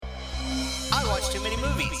too many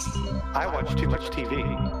movies. I watch too much TV.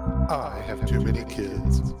 I have too many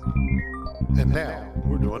kids. And now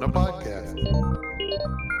we're doing a podcast.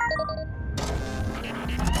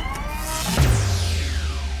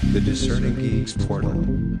 The Discerning Geeks Portal.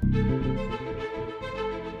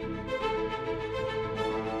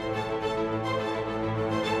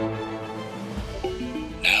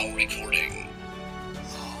 Now recording.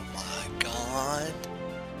 Oh my god.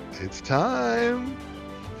 It's time.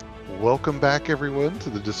 Welcome back, everyone, to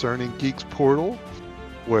the Discerning Geeks Portal,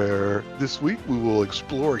 where this week we will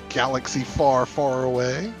explore a galaxy far, far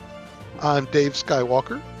away. I'm Dave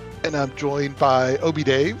Skywalker, and I'm joined by Obi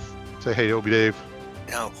Dave. Say hey, Obi Dave.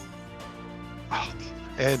 No.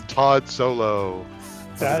 And Todd Solo.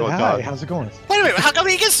 Hi, Todd? how's it going? Wait a minute, how come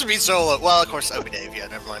he gets to be solo? Well, of course, Obi Dave, yeah,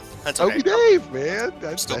 never mind. That's okay. Obi Dave, man.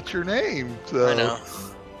 That's your name. So. I know.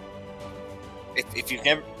 If you've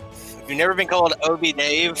never been called Obi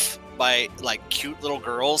Dave by like cute little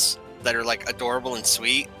girls that are like adorable and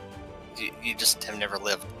sweet, you just have never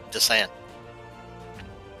lived. Just saying.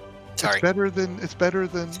 Sorry. It's better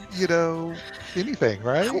than anything,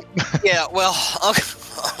 right? Yeah, well,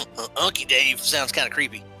 Unky Dave sounds kind of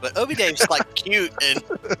creepy, but Obi Dave's like cute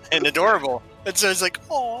and adorable, and so it's like,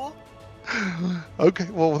 oh. Okay,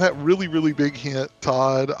 well, with that really, really big hint,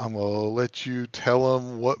 Todd, I'm gonna let you tell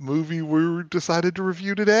them what movie we decided to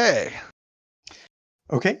review today.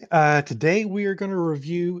 Okay, today we are going to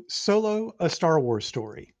review Solo, a Star Wars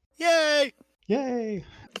story. Yay! Yay!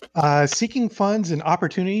 Seeking funds and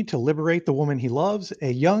opportunity to liberate the woman he loves,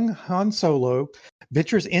 a young Han Solo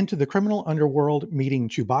ventures into the criminal underworld, meeting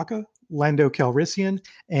Chewbacca, Lando Calrissian,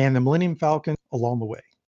 and the Millennium Falcon along the way.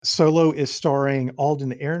 Solo is starring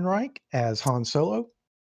Alden Ehrenreich as Han Solo.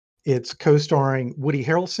 It's co-starring Woody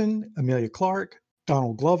Harrelson, Emilia Clarke,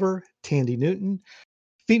 Donald Glover, Tandy Newton,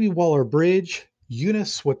 Phoebe Waller-Bridge,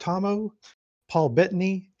 Eunice Watamo, Paul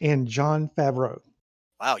Bettany, and Jon Favreau.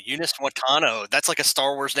 Wow, Eunice Watano. That's like a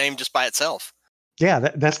Star Wars name just by itself. Yeah,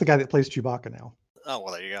 that's the guy that plays Chewbacca now. Oh,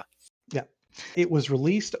 well, there you go. Yeah. It was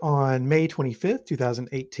released on May 25th,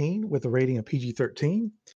 2018, with a rating of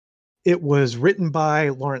PG-13. It was written by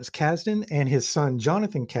Lawrence Kasdan and his son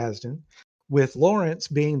Jonathan Kasdan, with Lawrence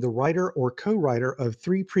being the writer or co-writer of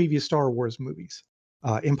 3 previous Star Wars movies,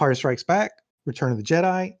 Empire Strikes Back, Return of the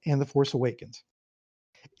Jedi, and The Force Awakens.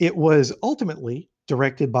 It was ultimately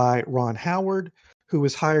directed by Ron Howard, who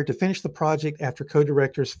was hired to finish the project after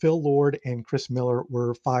co-directors Phil Lord and Chris Miller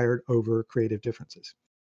were fired over creative differences.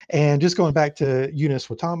 And just going back to Eunice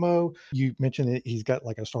Watamo, you mentioned that he's got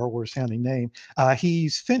like a Star Wars sounding name.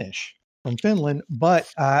 He's Finnish from Finland, but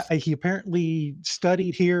he apparently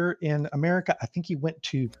studied here in America. I think he went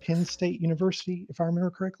to Penn State University, if I remember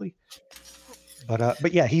correctly.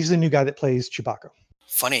 But yeah, he's the new guy that plays Chewbacca.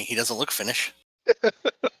 Funny, he doesn't look Finnish.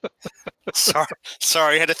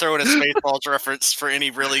 Sorry, I had to throw in a Spaceballs reference for any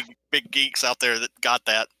really big geeks out there that got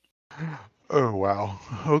that. Oh, wow.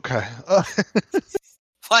 Okay.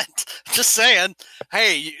 What? Just saying.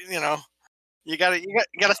 Hey, you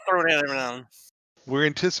gotta throw it in every now and then. We're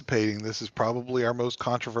anticipating this is probably our most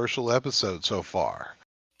controversial episode so far.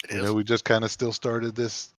 It is. We just kind of still started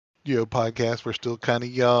this, podcast. We're still kind of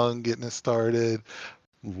young, getting it started.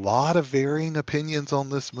 A lot of varying opinions on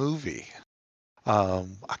this movie.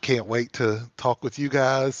 I can't wait to talk with you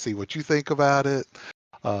guys, see what you think about it,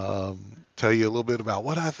 tell you a little bit about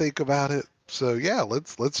what I think about it. So yeah,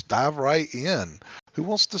 let's dive right in. Who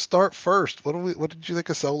wants to start first? What did you think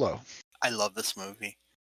of Solo? I love this movie.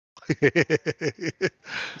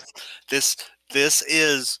 This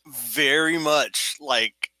is very much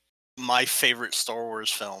like my favorite Star Wars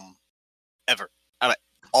film ever.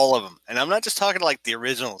 All of them. And I'm not just talking like the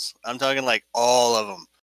originals. I'm talking like all of them,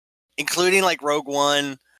 including like Rogue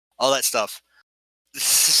One, all that stuff.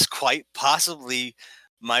 This is quite possibly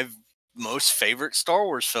my most favorite Star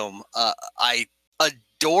Wars film. I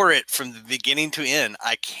adore it from the beginning to end.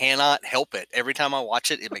 I cannot help it. Every time I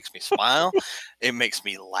watch it, it makes me smile. It makes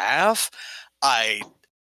me laugh. I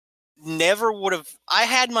never would have. I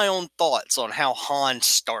had my own thoughts on how Han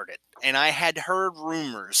started, and I had heard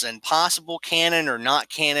rumors and possible canon or not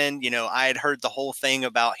canon. I had heard the whole thing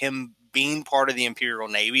about him being part of the Imperial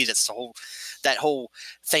Navy. That whole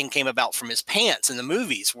thing came about from his pants in the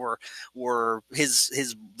movies, where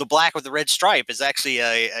his the black with the red stripe is actually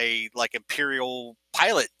a like Imperial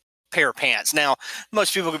pilot pair of pants. Now,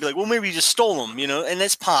 most people could be like, well, maybe you just stole them, and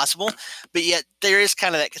it's possible, but yet there is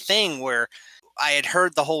kind of that thing where I had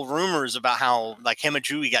heard the whole rumors about how like him and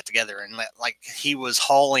Chewie got together and like he was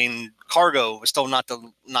hauling cargo, was told not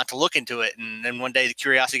to look into it. And then one day the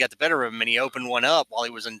curiosity got the better of him and he opened one up while he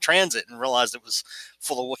was in transit and realized it was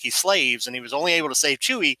full of Wookiee slaves and he was only able to save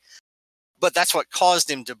Chewie but that's what caused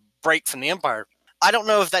him to break from the Empire. I don't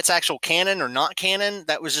know if that's actual canon or not canon.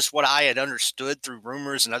 That was just what I had understood through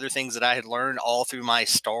rumors and other things that I had learned all through my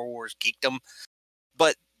Star Wars geekdom.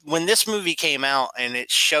 But when this movie came out and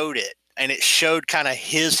it showed kind of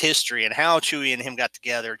his history and how Chewie and him got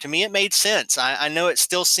together, to me it made sense. I know it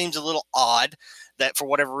still seems a little odd that for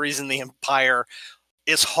whatever reason the Empire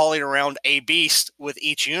is hauling around a beast with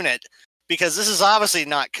each unit, because this is obviously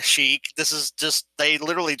not Kashyyyk. This is just, they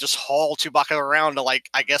literally just haul Chewbacca around to, like,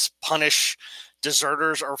 I guess, punish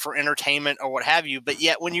deserters or for entertainment or what have you. But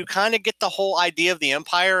yet when you kind of get the whole idea of the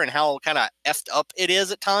Empire and how kind of effed up it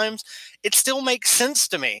is at times, it still makes sense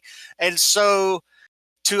to me. And so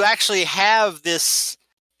to actually have this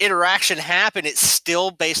interaction happen, it's still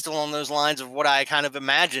based along those lines of what I kind of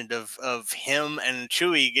imagined of him and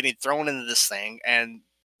Chewie getting thrown into this thing, and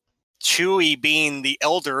Chewie being the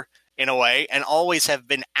elder in a way, and always have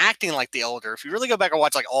been acting like the elder. If you really go back and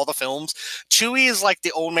watch like all the films, Chewie is like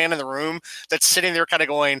the old man in the room that's sitting there kind of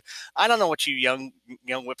going, I don't know what you young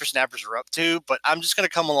whippersnappers are up to, but I'm just going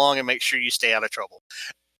to come along and make sure you stay out of trouble.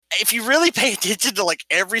 If you really pay attention to like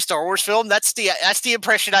every Star Wars film, that's the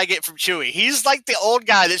impression I get from Chewie. He's like the old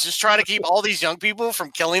guy that's just trying to keep all these young people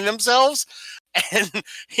from killing themselves. And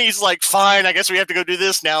he's like, fine, I guess we have to go do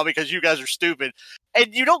this now because you guys are stupid.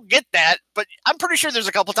 And you don't get that, but I'm pretty sure there's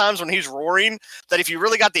a couple times when he's roaring that if you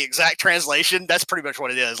really got the exact translation, that's pretty much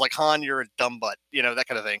what it is. Like, Han, you're a dumb butt, that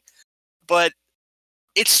kind of thing. But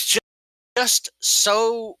it's just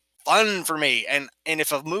so fun for me. And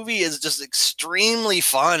if a movie is just extremely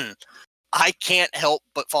fun, I can't help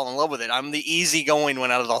but fall in love with it. I'm the easygoing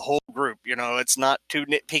one out of the whole group. It's not too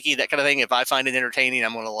nitpicky, that kind of thing. If I find it entertaining,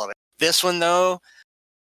 I'm going to love it. This one, though,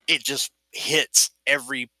 it just hits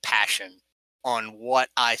every passion on what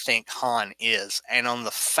I think Han is, and on the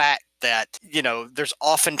fact that, there's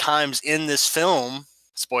oftentimes in this film,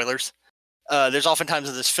 spoilers, there's oftentimes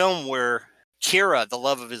in this film where Kira, the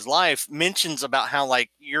love of his life, mentions about how, like,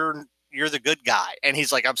 you're the good guy. And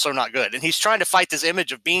he's like, I'm so not good. And he's trying to fight this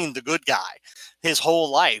image of being the good guy his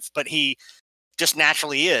whole life, but he just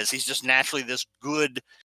naturally is. He's just naturally this good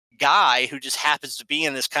guy who just happens to be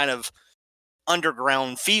in this kind of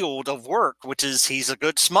underground field of work, which is, he's a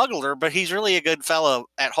good smuggler, but he's really a good fellow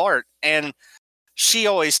at heart. And she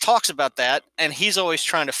always talks about that, and he's always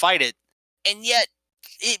trying to fight it. And yet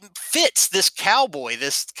it fits this cowboy,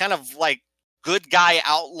 this kind of like good guy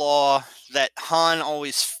outlaw that Han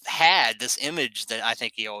always had, this image that I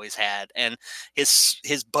think he always had. And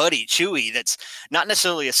his buddy Chewie, that's not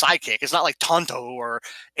necessarily a sidekick. It's not like Tonto or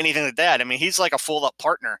anything like that. I mean, he's like a full up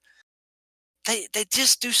partner. They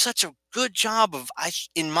just do such a good job of,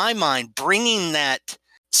 in my mind, bringing that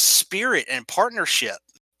spirit and partnership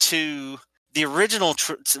to the original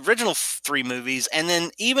three movies, and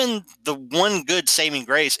then even the one good saving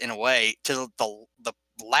grace in a way to the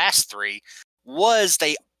last three was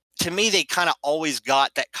they kind of always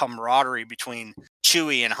got that camaraderie between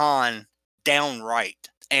Chewie and Han down right,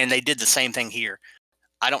 and they did the same thing here.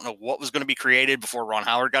 I don't know what was going to be created before Ron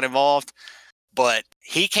Howard got involved, but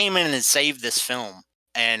he came in and saved this film.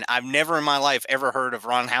 And I've never in my life ever heard of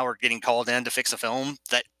Ron Howard getting called in to fix a film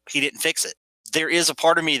that he didn't fix it. There is a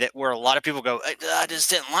part of me that where a lot of people go, I just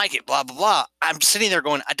didn't like it, blah, blah, blah. I'm sitting there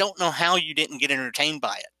going, I don't know how you didn't get entertained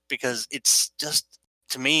by it, because it's just,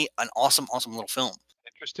 to me, an awesome, awesome little film.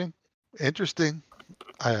 Interesting.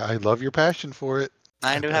 I love your passion for it.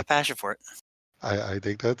 I do have passion for it. I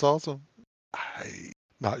think that's awesome. I'm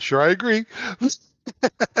not sure I agree,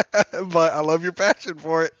 but I love your passion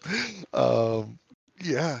for it.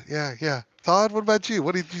 Yeah. Todd, what about you?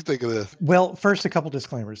 What did you think of this? Well, first, a couple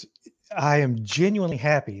disclaimers. I am genuinely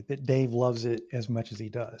happy that Dave loves it as much as he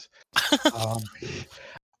does.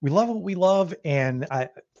 We love what we love, and I'm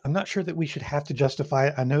not sure that we should have to justify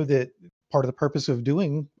it. I know that part of the purpose of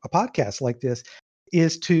doing a podcast like this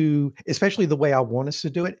is to, especially the way I want us to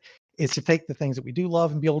do it, is to take the things that we do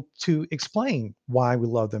love and be able to explain why we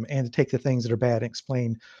love them, and to take the things that are bad and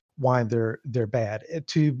explain why they're bad.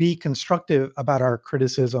 To be constructive about our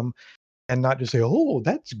criticism and not just say, oh,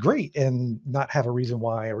 that's great, and not have a reason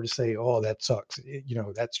why, or just say, oh, that sucks,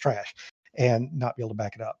 that's trash, and not be able to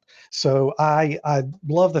back it up. So I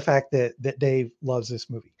love the fact that Dave loves this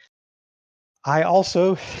movie. I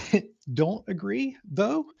also don't agree,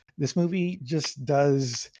 though. This movie just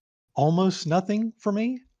does almost nothing for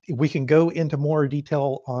me. We can go into more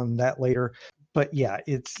detail on that later, but yeah,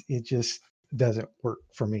 it just doesn't work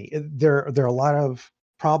for me. There are a lot of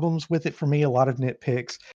problems with it for me, a lot of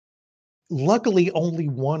nitpicks. Luckily, only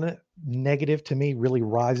one negative to me really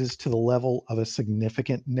rises to the level of a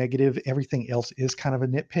significant negative. Everything else is kind of a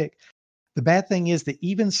nitpick. The bad thing is that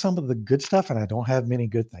even some of the good stuff, and I don't have many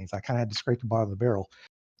good things. I kind of had to scrape the bottom of the barrel.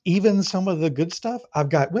 Even some of the good stuff, I've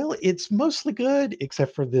got, well, it's mostly good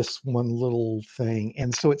except for this one little thing.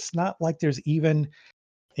 And so it's not like there's even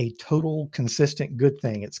a total consistent good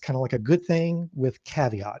thing. It's kind of like a good thing with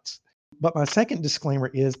caveats. But my second disclaimer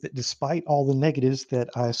is that despite all the negatives that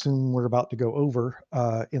I assume we're about to go over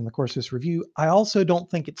in the course of this review, I also don't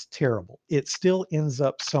think it's terrible. It still ends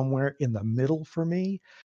up somewhere in the middle for me,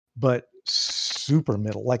 but super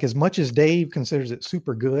middle. Like as much as Dave considers it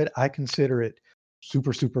super good, I consider it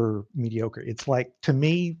super, super mediocre. It's like, to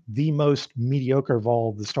me, the most mediocre of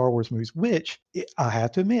all the Star Wars movies, which I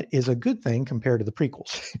have to admit is a good thing compared to the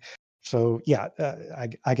prequels. So yeah,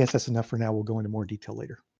 I guess that's enough for now. We'll go into more detail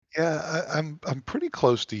later. Yeah, I'm pretty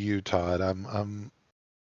close to you, Todd.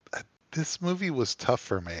 This movie was tough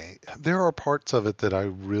for me. There are parts of it that I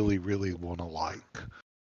really, really want to like,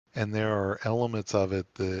 and there are elements of it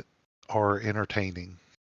that are entertaining,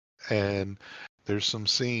 and there's some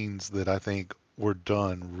scenes that I think were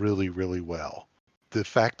done really, really well. The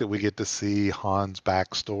fact that we get to see Han's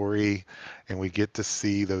backstory and we get to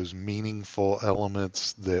see those meaningful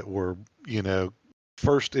elements that were,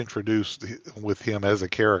 first introduced with him as a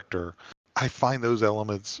character, I find those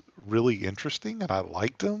elements really interesting and I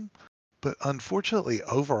liked them. But unfortunately,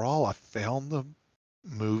 overall, I found the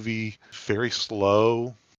movie very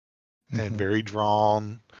slow and very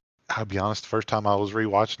drawn. I'll be honest, the first time I was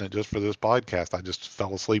rewatching it just for this podcast, I just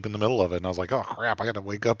fell asleep in the middle of it. And I was like, oh, crap, I got to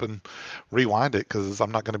wake up and rewind it because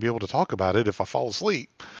I'm not going to be able to talk about it if I fall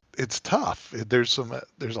asleep. It's tough. There's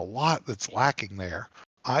a lot that's lacking there.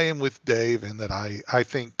 I am with Dave in that I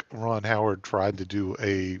think Ron Howard tried to do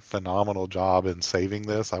a phenomenal job in saving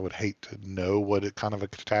this. I would hate to know what kind of a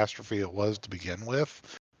catastrophe it was to begin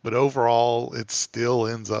with. But overall, it still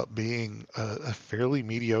ends up being a fairly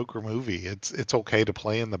mediocre movie. It's okay to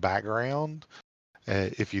play in the background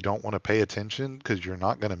if you don't want to pay attention because you're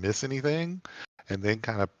not going to miss anything. And then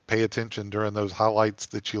kind of pay attention during those highlights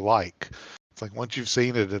that you like. It's like once you've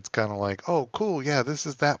seen it, it's kind of like, oh, cool. Yeah, this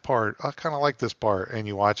is that part. I kind of like this part. And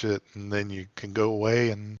you watch it and then you can go away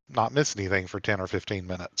and not miss anything for 10 or 15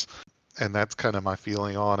 minutes. And that's kind of my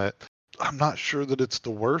feeling on it. I'm not sure that it's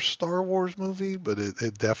the worst Star Wars movie, but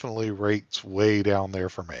it definitely rates way down there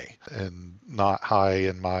for me and not high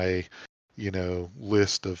in my,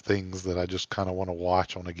 list of things that I just kind of want to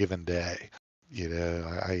watch on a given day.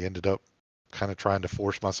 I ended up kind of trying to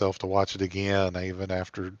force myself to watch it again, even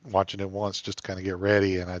after watching it once, just to kind of get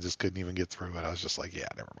ready, and I just couldn't even get through it. I was just like, yeah,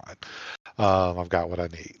 never mind. I've got what I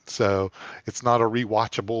need. So it's not a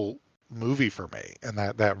rewatchable movie for me, and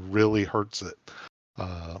that really hurts it.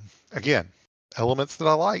 Again, elements that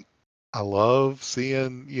I like. I love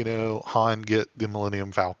seeing, Han get the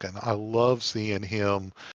Millennium Falcon. I love seeing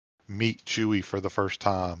him meet Chewie for the first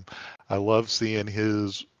time. I love seeing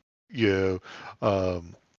his,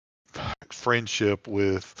 friendship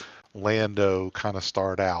with Lando kind of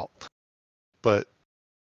start out. But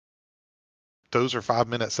those are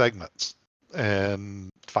 5-minute segments, and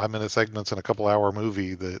 5-minute segments in a couple-hour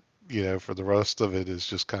movie that, for the rest of it is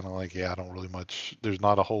just kind of like, yeah, I don't really much, there's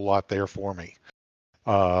not a whole lot there for me.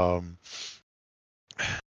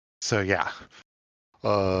 So yeah,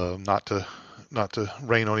 not to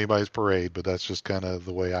rain on anybody's parade, but that's just kind of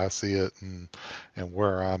the way I see it and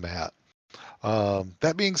where I'm at.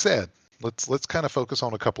 That being said, let's kind of focus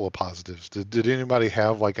on a couple of positives. Did anybody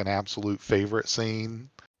have like an absolute favorite scene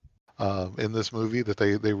in this movie that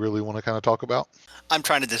they really want to kind of talk about? I'm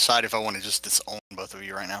trying to decide if I want to just disown both of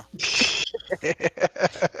you right now.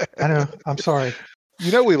 I know. I'm sorry.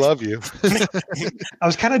 We love you. I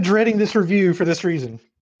was kind of dreading this review for this reason.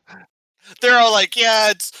 They're all like,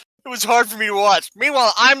 yeah, it was hard for me to watch.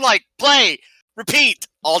 Meanwhile, I'm like, play, repeat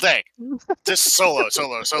all day. Just solo.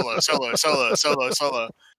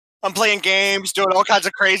 I'm playing games, doing all kinds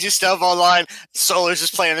of crazy stuff online. Solo's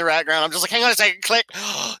just playing in the background. I'm just like, hang on a second, click.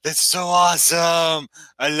 Oh, that's so awesome.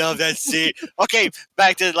 I love that scene. Okay,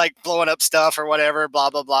 back to like blowing up stuff or whatever,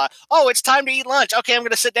 blah, blah, blah. Oh, it's time to eat lunch. Okay, I'm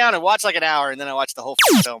going to sit down and watch like an hour. And then I watch the whole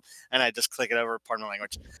film and I just click it over, pardon my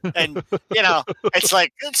language. And, it's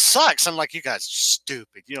like, it sucks. I'm like, you guys are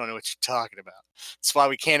stupid. You don't know what you're talking about. That's why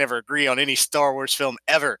we can't ever agree on any Star Wars film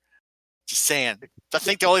ever. Just saying. I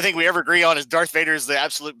think the only thing we ever agree on is Darth Vader is the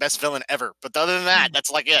absolute best villain ever. But other than that, that's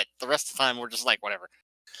like it. The rest of the time, we're just like, whatever.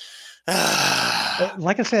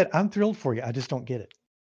 Like I said, I'm thrilled for you. I just don't get it.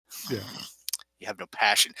 Yeah. You have no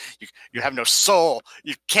passion. You have no soul.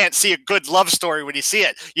 You can't see a good love story when you see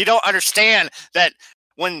it. You don't understand that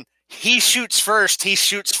when he shoots first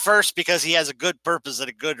because he has a good purpose and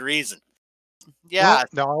a good reason. Yeah. Well,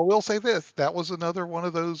 now, I will say this. That was another one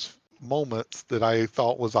of those moments that I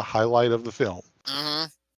thought was a highlight of the film. Mm-hmm.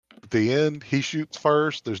 At the end, he shoots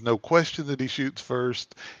first. There's no question that he shoots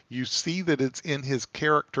first. You see that it's in his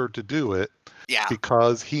character to do it Yeah.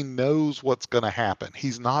 because he knows what's going to happen.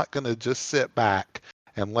 He's not going to just sit back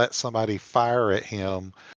and let somebody fire at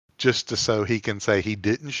him just so he can say he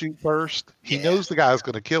didn't shoot first. He Yeah. knows the guy's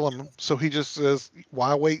going to kill him, so he just says,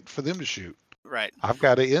 "Why wait for them to shoot? Right. I've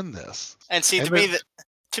got to end this." And see, And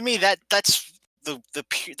to me, that's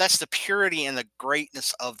that's the purity and the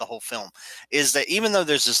greatness of the whole film, is that even though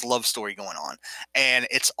there's this love story going on and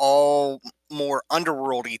it's all more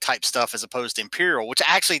underworldy type stuff as opposed to Imperial, which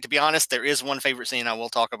actually, to be honest, there is one favorite scene I will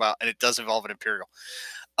talk about, and it does involve an Imperial.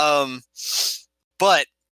 But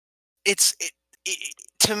it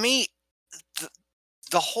to me,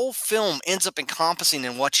 the whole film ends up encompassing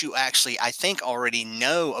in what you actually, I think, already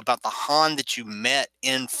know about the Han that you met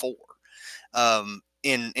in 4.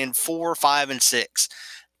 In 4, 5, and 6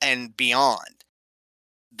 and beyond.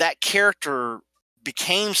 That character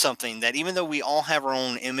became something that, even though we all have our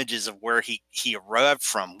own images of where he arrived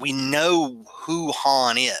from, we know who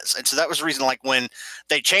Han is. And so that was the reason, like, when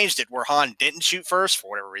they changed it where Han didn't shoot first for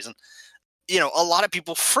whatever reason, a lot of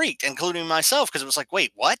people freaked, including myself, because it was like,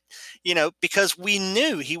 wait, what? Because we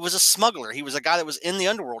knew he was a smuggler. He was a guy that was in the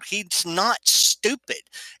underworld. He's not stupid.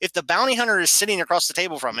 If the bounty hunter is sitting across the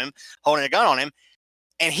table from him, holding a gun on him,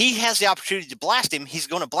 and he has the opportunity to blast him, he's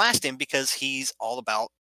going to blast him because he's all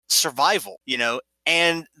about survival,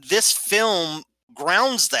 And this film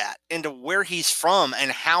grounds that into where he's from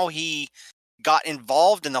and how he got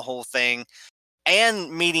involved in the whole thing,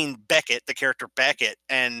 and meeting Beckett, the character Beckett,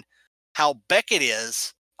 and how Beckett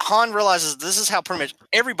is. Han realizes this is how pretty much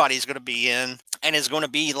everybody's going to be in, and is going to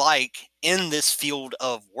be like in this field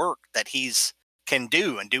of work that he's can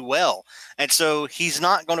do and do well. And so he's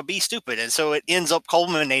not going to be stupid. And so it ends up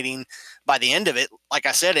culminating by the end of it, like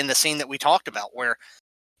I said, in the scene that we talked about, where,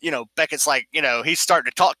 Beckett's like, he's starting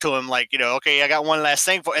to talk to him like, okay, I got one last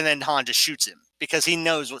thing for, and then Han just shoots him because he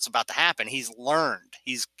knows what's about to happen. He's learned.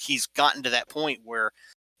 He's gotten to that point where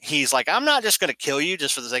he's like, I'm not just going to kill you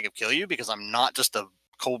just for the sake of kill you, because I'm not just a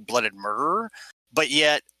cold-blooded murderer, but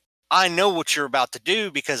yet I know what you're about to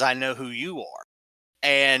do because I know who you are.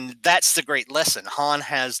 And that's the great lesson. Han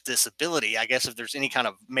has this ability. I guess if there's any kind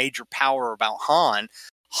of major power about Han,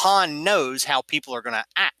 Han knows how people are going to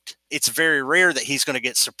act. It's very rare that he's going to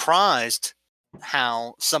get surprised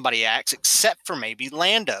how somebody acts, except for maybe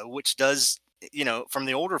Lando, which does, from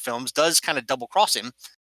the older films, does kind of double cross him.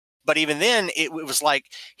 But even then, it was like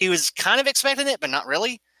he was kind of expecting it, but not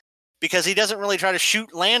really, because he doesn't really try to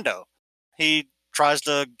shoot Lando. He tries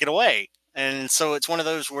to get away. And so it's one of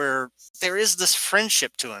those where there is this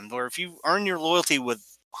friendship to him, where if you earn your loyalty with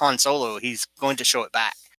Han Solo, he's going to show it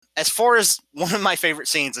back. As far as one of my favorite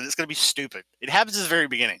scenes, and it's going to be stupid, it happens at the very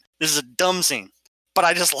beginning. This is a dumb scene, but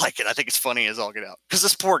I just like it. I think it's funny as all get out. Because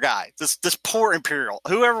this poor guy, this poor Imperial,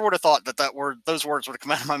 whoever would have thought those words would have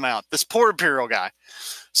come out of my mouth, this poor Imperial guy.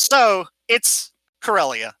 So it's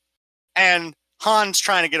Corellia, and Han's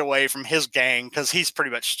trying to get away from his gang because he's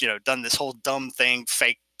pretty much, done this whole dumb thing,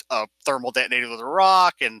 fake thermal detonator with a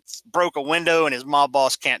rock, and broke a window, and his mob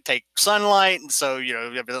boss can't take sunlight, and so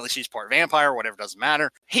evidently she's part vampire, whatever, doesn't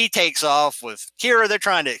matter. He takes off with Kira. They're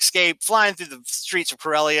trying to escape, flying through the streets of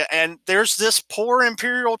Corellia, and there's this poor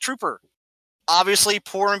Imperial trooper, obviously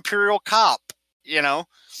poor Imperial cop,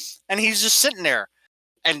 and he's just sitting there,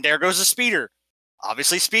 and there goes a speeder,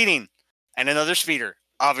 obviously speeding, and another speeder,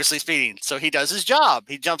 obviously speeding. So he does his job.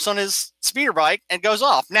 He jumps on his speeder bike and goes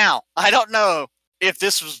off. Now, I don't know if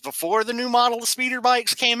this was before the new model of speeder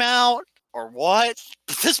bikes came out or what,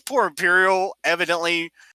 but this poor Imperial,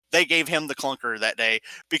 evidently, they gave him the clunker that day,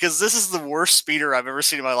 because this is the worst speeder I've ever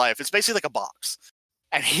seen in my life. It's basically like a box,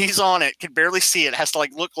 and he's on it, can barely see it, has to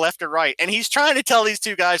look left or right, and he's trying to tell these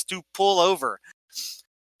two guys to pull over.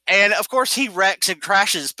 And of course he wrecks and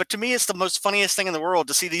crashes, but to me it's the most funniest thing in the world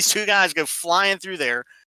to see these two guys go flying through there,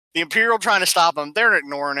 the Imperial trying to stop him, they're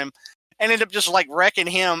ignoring him, and end up just wrecking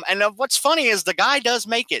him. And what's funny is the guy does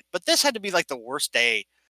make it, but this had to be the worst day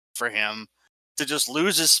for him, to just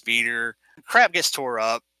lose his speeder. Crap gets tore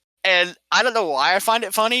up, and I don't know why I find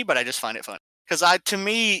it funny, but I just find it funny. Because to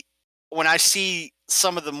me, when I see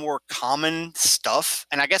some of the more common stuff,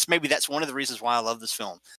 and I guess maybe that's one of the reasons why I love this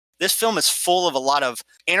film. This film is full of a lot of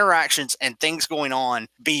interactions and things going on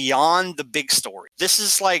beyond the big story. This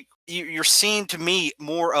is you're seeing, to me,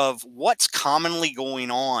 more of what's commonly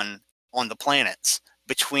going on the planets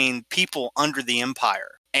between people under the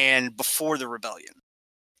Empire and before the rebellion.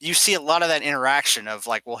 You see a lot of that interaction of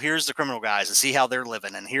well, here's the criminal guys and see how they're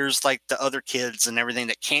living, and here's the other kids and everything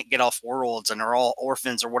that can't get off worlds and are all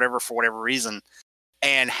orphans or whatever for whatever reason.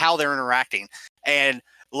 and how they're interacting. And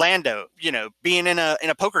Lando, being in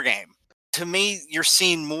a poker game. To me, you're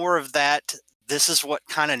seeing more of that. This is what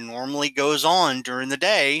kind of normally goes on during the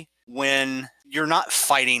day when you're not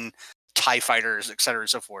fighting TIE fighters, et cetera, and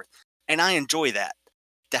so forth. And I enjoy that,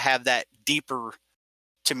 to have that deeper,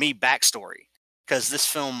 to me, backstory. Because this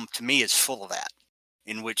film, to me, is full of that,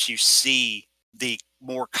 in which you see the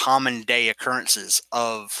more common day occurrences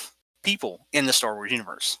of people in the Star Wars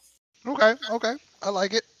universe. Okay. I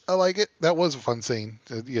like it. That was a fun scene.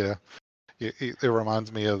 Yeah. It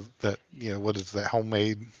reminds me of that, what is that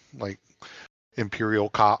homemade, like, Imperial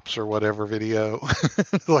Cops or whatever video.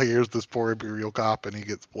 Like, here's this poor Imperial cop and he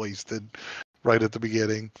gets wasted right at the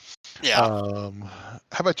beginning. Yeah. How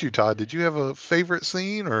about you, Todd? Did you have a favorite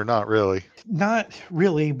scene or not really? Not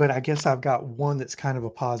really, but I guess I've got one that's kind of a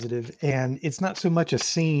positive, and it's not so much a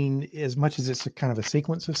scene as much as it's a kind of a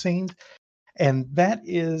sequence of scenes. And that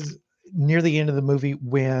is near the end of the movie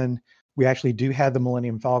when we actually do have the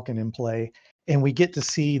Millennium Falcon in play and we get to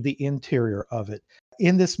see the interior of it.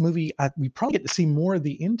 In this movie, we probably get to see more of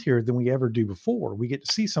the interior than we ever do before. We get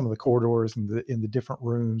to see some of the corridors and in the different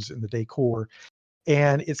rooms and the decor.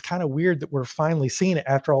 And it's kind of weird that we're finally seeing it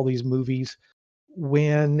after all these movies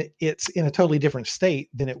when it's in a totally different state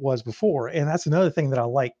than it was before. And that's another thing that I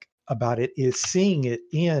like about it, is seeing it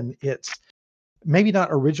in its maybe not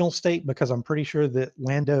original state, because I'm pretty sure that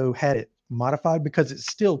Lando had it modified, because it's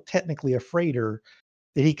still technically a freighter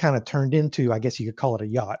that he kind of turned into. I guess you could call it a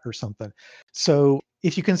yacht or something. So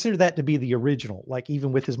if you consider that to be the original, like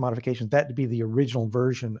even with his modifications, that to be the original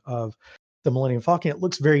version of the Millennium Falcon, it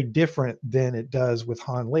looks very different than it does with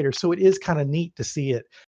Han later. So it is kind of neat to see it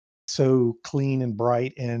so clean and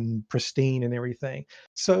bright and pristine and everything.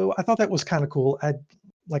 So I thought that was kind of cool.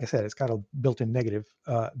 Like I said, it's got a built-in negative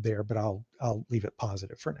there, but I'll leave it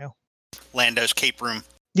positive for now. Lando's cape room.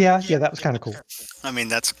 Yeah, that was kind of cool. I mean,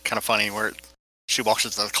 that's kind of funny where she walks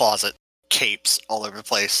into the closet, capes all over the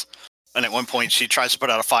place. And at one point, she tries to put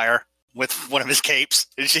out a fire with one of his capes.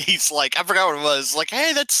 And he's like, I forgot what it was. Like,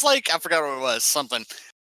 hey, that's like, I forgot what it was. Something.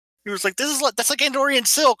 He was like, that's like Andorian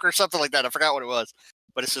silk or something like that. I forgot what it was.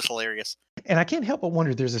 But it's just hilarious. And I can't help but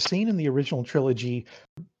wonder, there's a scene in the original trilogy.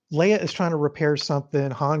 Leia is trying to repair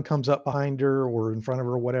something. Han comes up behind her or in front of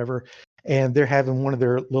her or whatever, and they're having one of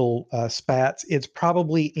their little spats. It's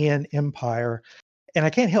probably in Empire. And I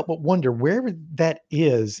can't help but wonder where that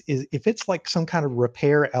is if it's like some kind of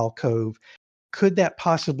repair alcove, could that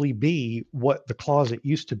possibly be what the closet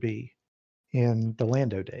used to be in the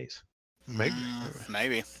Lando days? Maybe.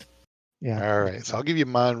 Maybe. Yeah. All right. So I'll give you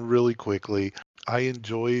mine really quickly. I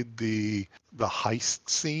enjoyed the heist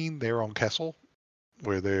scene there on Kessel,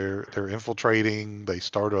 where they're infiltrating. They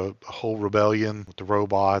start a whole rebellion with the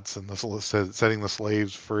robots and setting the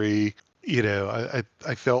slaves free. I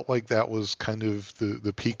felt like that was kind of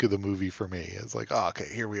the peak of the movie for me. It's like, oh, okay,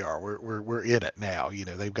 here we are. We're in it now.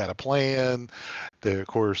 They've got a plan. Of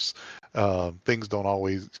course, things don't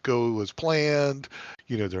always go as planned.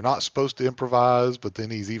 They're not supposed to improvise, but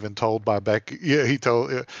then he's even told by Becky, he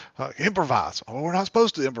told improvise. Oh, we're not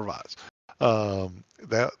supposed to improvise.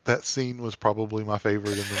 That scene was probably my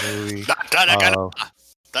favorite in the movie.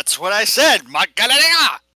 That's what I said.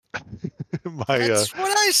 That's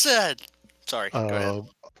what I said. Sorry. Go ahead.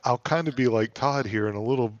 I'll kind of be like Todd here in a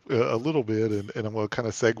little bit, and I'm going to kind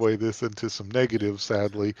of segue this into some negatives.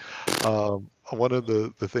 Sadly, one of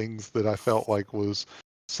the things that I felt like was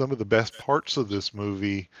some of the best parts of this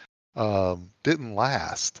movie didn't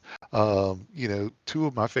last. Two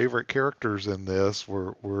of my favorite characters in this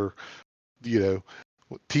were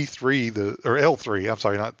T3 or L3. I'm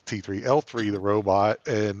sorry, not T3. L3 the robot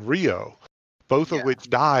and Rio, both of which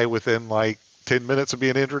die within like 10 minutes of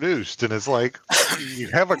being introduced. And it's like, you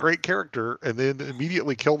have a great character and then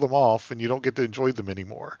immediately kill them off and you don't get to enjoy them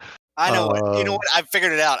anymore. I know you know what? I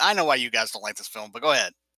figured it out. I know why you guys don't like this film, but go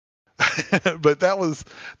ahead. But that was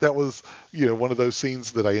one of those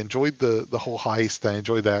scenes that I enjoyed the whole heist. I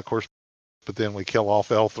enjoyed that, of course, but then we kill off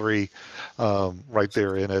L3 right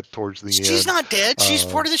there in it towards the end. She's not dead. She's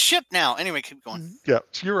part of the ship now. Anyway, keep going. Yeah,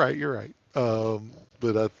 you're right.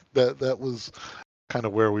 But that was kind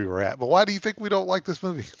of where we were at. But why do you think we don't like this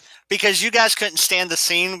movie? Because you guys couldn't stand the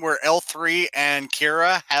scene where L3 and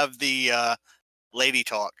Kira have the lady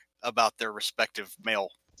talk about their respective male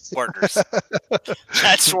partners.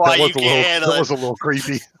 That's why you can't handle it. That was a little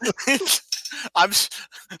creepy.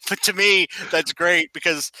 But to me, that's great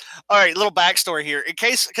because, all right, little backstory here.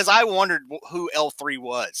 Because I wondered who L3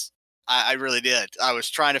 was. I really did. I was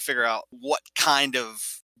trying to figure out what kind of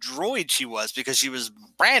droid she was because she was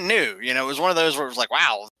brand new. It was one of those where it was like,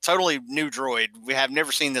 wow, totally new droid. We have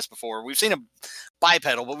never seen this before. We've seen a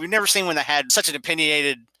bipedal, but we've never seen one that had such an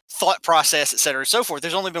opinionated thought process, et cetera, and so forth.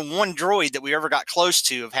 There's only been one droid that we ever got close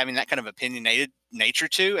to of having that kind of opinionated nature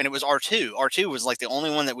to, and it was R2. R2 was like the only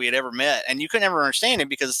one that we had ever met, and you could never understand it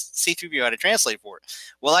because C-3PO had to translate for it.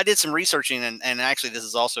 Well, I did some researching, and actually this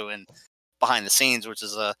is also in behind the scenes, which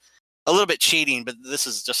is a little bit cheating, but this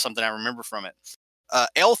is just something I remember from it.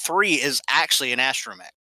 L3 is actually an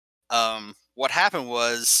astromech. What happened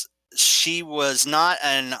was she was not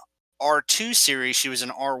an R2 series, she was an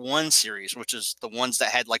R1 series, which is the ones that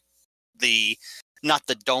had like not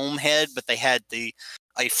the dome head, but they had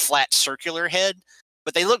a flat circular head,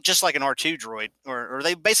 but they looked just like an R2 droid, or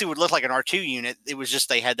they basically would look like an R2 unit. It was just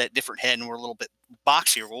they had that different head and were a little bit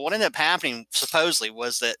boxier. Well, what ended up happening supposedly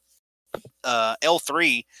was that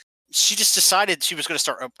L3, she just decided she was going to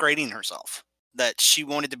start upgrading herself, that she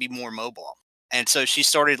wanted to be more mobile. And so she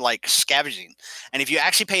started like scavenging. And if you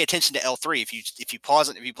actually pay attention to L3, if you pause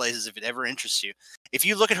it in a few places, if it ever interests you, if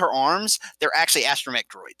you look at her arms, they're actually astromech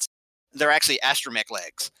droids. They're actually astromech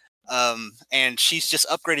legs. And she's just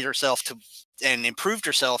upgraded herself and improved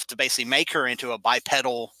herself to basically make her into a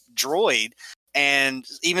bipedal droid, and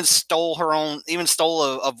even stole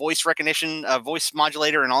a voice recognition, a voice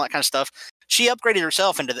modulator, and all that kind of stuff. She upgraded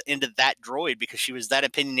herself into that droid because she was that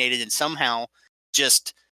opinionated and somehow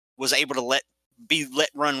just was able to let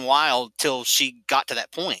run wild till she got to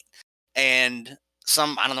that point. And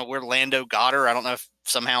I don't know where Lando got her. I don't know if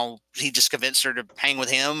somehow he just convinced her to hang with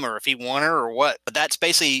him or if he won her or what. But that's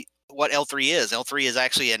basically what L3 is. L3 is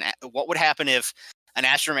actually what would happen if an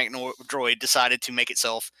astromech droid decided to make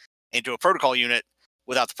itself into a protocol unit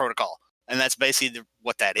without the protocol. And that's basically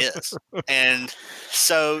what that is. And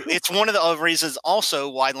so it's one of the reasons also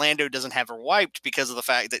why Lando doesn't have her wiped, because of the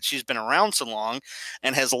fact that she's been around so long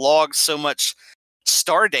and has logged so much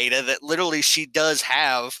star data that literally she does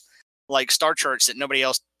have like star charts that nobody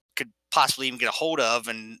else could possibly even get a hold of,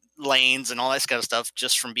 and lanes and all that kind of stuff,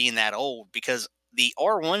 just from being that old. Because the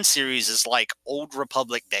R1 series is like old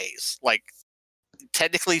Republic days. Like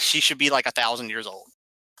technically she should be like 1,000 years old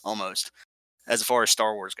almost, as far as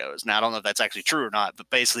Star Wars goes. Now, I don't know if that's actually true or not, but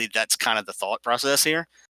basically that's kind of the thought process here,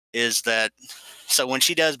 is that so when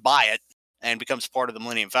she does buy it and becomes part of the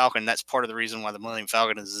Millennium Falcon, that's part of the reason why the Millennium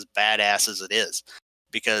Falcon is as badass as it is,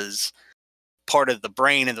 because part of the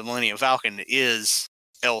brain of the Millennium Falcon is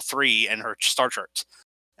L3 and her star charts.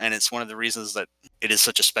 And it's one of the reasons that it is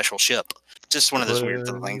such a special ship. Just one of those weird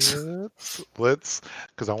things. Let's,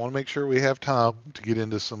 because I want to make sure we have time to get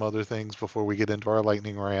into some other things before we get into our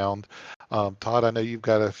lightning round. Todd, I know you've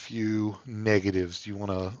got a few negatives. Do you want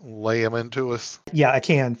to lay them into us? Yeah, I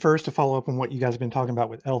can. First, to follow up on what you guys have been talking about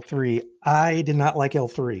with L3, I did not like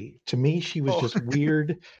L3. To me, she was just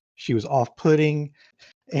weird. She was off-putting.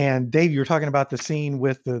 And Dave, you were talking about the scene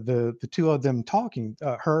with the two of them talking,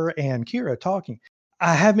 her and Kira talking.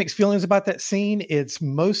 I have mixed feelings about that scene.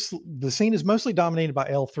 The scene is mostly dominated by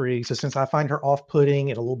L3. So since I find her off-putting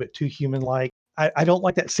and a little bit too human-like, I don't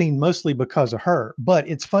like that scene mostly because of her. But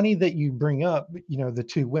it's funny that you bring up, the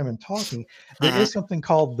two women talking. There is something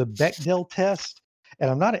called the Bechdel test, and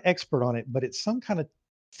I'm not an expert on it, but it's some kind of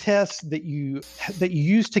test that you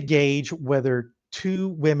use to gauge whether two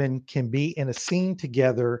women can be in a scene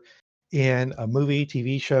together in a movie,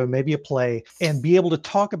 TV show, maybe a play, and be able to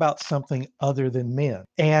talk about something other than men.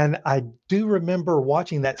 And I do remember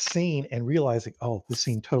watching that scene and realizing, oh, this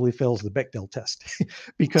scene totally fails the Bechdel test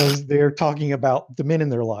because they're talking about the men in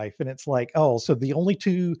their life. And it's like, oh, so the only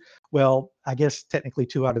two, well, I guess technically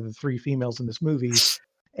 2 out of the 3 females in this movie,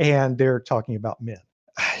 and they're talking about men.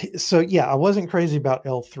 So yeah, I wasn't crazy about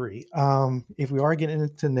L3. If we are getting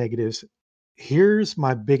into negatives, here's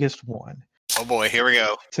my biggest one. Oh boy, here we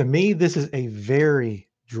go. To me, this is a very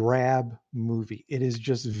drab movie. It is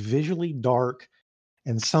just visually dark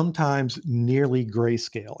and sometimes nearly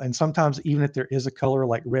grayscale. And sometimes even if there is a color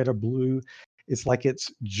like red or blue, it's like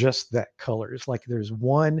it's just that color. It's like there's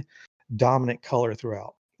one dominant color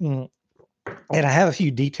throughout. And I have a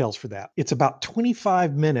few details for that. It's about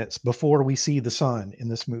 25 minutes before we see the sun in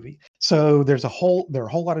this movie. So there are a whole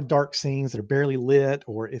lot of dark scenes that are barely lit,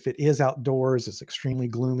 or if it is outdoors, it's extremely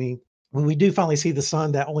gloomy. When we do finally see the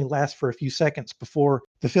sun, that only lasts for a few seconds before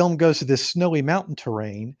the film goes to this snowy mountain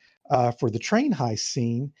terrain for the train heist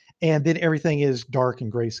scene, and then everything is dark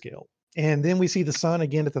and grayscale. And then we see the sun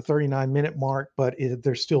again at the 39-minute mark, but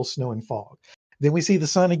there's still snow and fog. Then we see the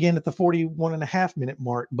sun again at the 41.5-minute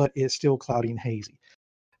mark, but it's still cloudy and hazy.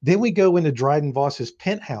 Then we go into Dryden Voss's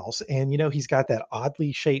penthouse, and he's got that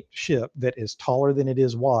oddly shaped ship that is taller than it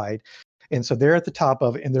is wide. And so they're at the top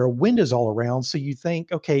of it, and there are windows all around. So you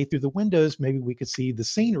think, okay, through the windows, maybe we could see the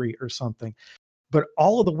scenery or something. but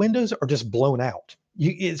all of the windows are just blown out.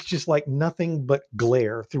 It's just like nothing but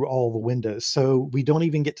glare through all the windows. So we don't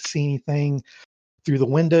even get to see anything through the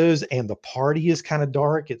windows, and the party is kind of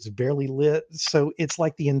dark. It's barely lit. So it's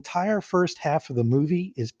like the entire first half of the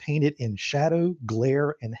movie is painted in shadow,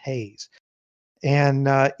 glare, and haze. And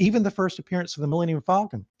even the first appearance of the Millennium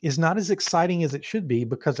Falcon is not as exciting as it should be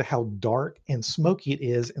because of how dark and smoky it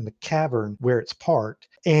is in the cavern where it's parked.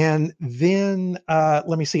 And then,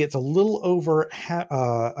 let me see, it's a little over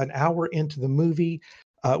an hour into the movie.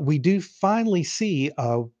 We do finally see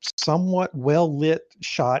a somewhat well-lit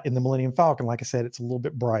shot in the Millennium Falcon. Like I said, it's a little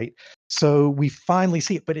bit bright. So we finally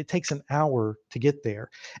see it, but it takes an hour to get there.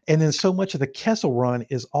 And then so much of the Kessel Run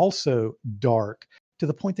is also dark, to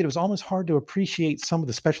the point that it was almost hard to appreciate some of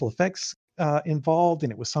the special effects involved,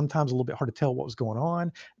 and it was sometimes a little bit hard to tell what was going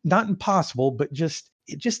on. Not impossible, but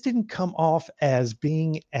it just didn't come off as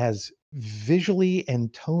being as visually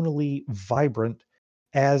and tonally vibrant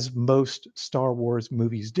as most Star Wars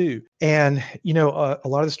movies do. And, you know, a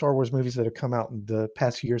lot of the Star Wars movies that have come out in the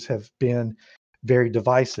past few years have been very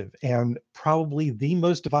divisive, and probably the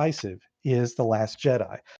most divisive is The Last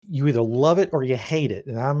Jedi. You either love it or you hate it.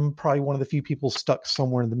 And I'm probably one of the few people stuck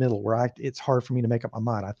somewhere in the middle where it's hard for me to make up my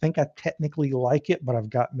mind. I think I technically like it, but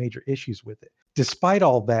I've got major issues with it. Despite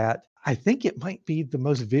all that, I think it might be the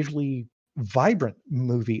most visually vibrant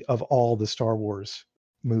movie of all the Star Wars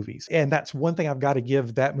movies. And that's one thing I've got to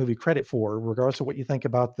give that movie credit for, regardless of what you think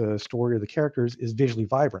about the story or the characters, is visually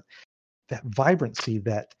vibrant. That vibrancy,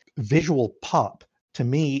 that visual pop, to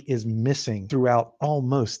me, is missing throughout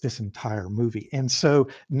almost this entire movie. And so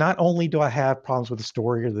not only do I have problems with the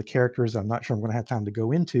story or the characters, I'm not sure I'm going to have time to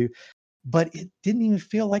go into, but it didn't even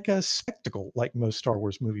feel like a spectacle like most Star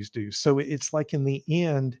Wars movies do. So it's like in the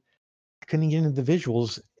end, I couldn't get into the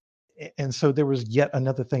visuals. And so there was yet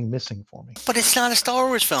another thing missing for me. But it's not a Star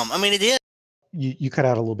Wars film. I mean, it is. You cut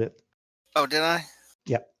out a little bit. Oh, did I?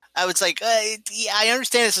 Yeah. I was like, yeah, I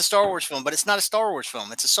understand it's a Star Wars film, but it's not a Star Wars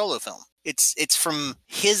film. It's a Solo film. It's from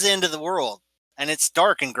his end of the world, and it's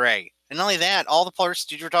dark and gray. And not only that, all the parts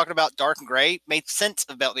you were talking about, dark and gray, made sense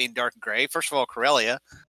about being dark and gray. First of all, Corellia,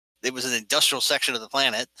 it was an industrial section of the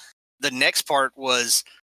planet. The next part was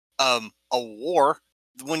a war.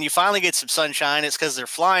 When you finally get some sunshine, it's because they're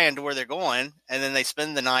flying to where they're going, and then they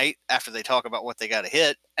spend the night after they talk about what they got to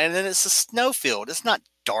hit, and then it's a snowfield. It's not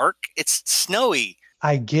dark. It's snowy.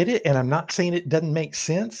 I get it, and I'm not saying it doesn't make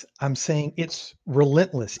sense. I'm saying it's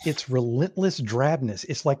relentless. It's relentless drabness.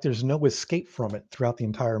 It's like there's no escape from it throughout the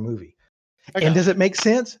entire movie. Okay. And does it make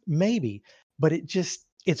sense? Maybe. But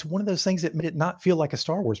it's one of those things that made it not feel like a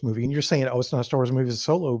Star Wars movie. And you're saying, oh, it's not a Star Wars movie, it's a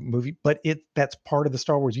Solo movie, but that's part of the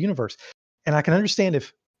Star Wars universe. And I can understand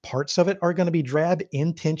if parts of it are going to be drab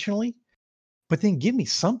intentionally, but then give me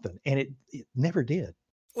something. And it never did.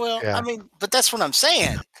 Well, yeah. I mean, but that's what I'm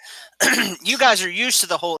saying. You guys are used to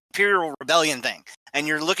the whole Imperial Rebellion thing, and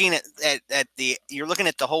you're looking at the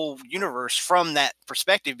whole universe from that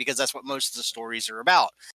perspective, because that's what most of the stories are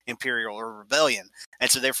about, Imperial or Rebellion. And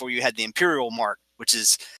so therefore you had the Imperial mark, which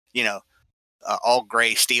is, you know, all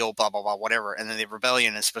gray steel, blah, blah, blah, whatever. And then the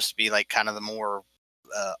Rebellion is supposed to be like kind of the more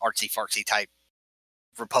artsy-fartsy type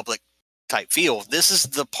Republic type feel. This is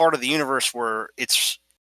the part of the universe where it's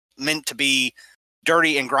meant to be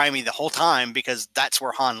dirty and grimy the whole time, because that's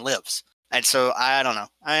where Han lives. And so I don't know.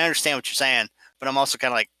 I understand what you're saying, but I'm also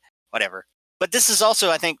kind of like, whatever. But this is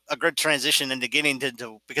also, I think, a good transition into getting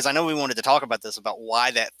into, because I know we wanted to talk about this, about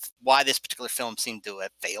why this particular film seemed to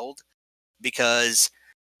have failed, because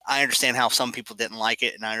I understand how some people didn't like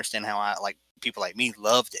it, and I understand how people like me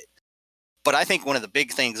loved it. But I think one of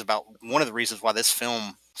the reasons why this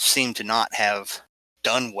film seemed to not have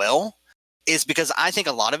done well is because I think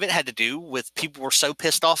a lot of it had to do with people were so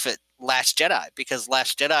pissed off at Last Jedi, because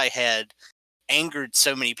Last Jedi had angered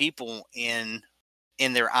so many people in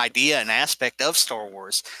their idea and aspect of Star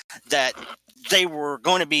Wars that they were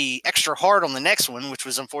going to be extra hard on the next one, which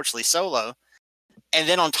was unfortunately Solo. And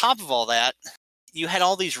then on top of all that, you had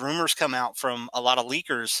all these rumors come out from a lot of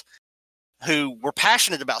leakers who were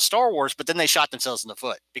passionate about Star Wars, but then they shot themselves in the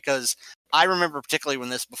foot. Because I remember particularly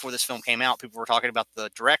before this film came out, people were talking about the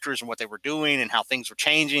directors and what they were doing and how things were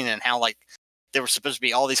changing, and how like there were supposed to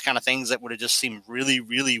be all these kind of things that would have just seemed really,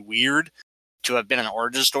 really weird to have been an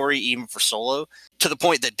origin story, even for Solo, to the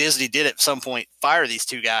point that Disney did at some point fire these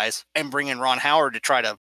two guys and bring in Ron Howard to try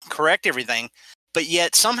to correct everything. But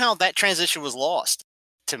yet somehow that transition was lost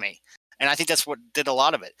to me. And I think that's what did a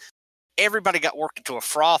lot of it. Everybody got worked into a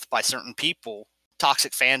froth by certain people,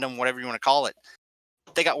 toxic fandom, whatever you want to call it.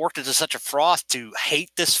 They got worked into such a froth to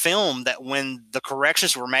hate this film that when the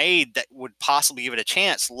corrections were made that would possibly give it a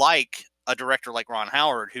chance, like a director like Ron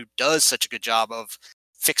Howard, who does such a good job of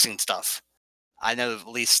fixing stuff. I know of at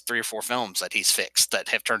least 3 or 4 films that he's fixed that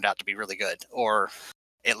have turned out to be really good, or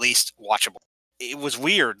at least watchable. It was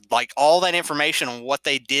weird. Like, all that information on what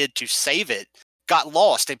they did to save it got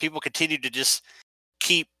lost, and people continued to just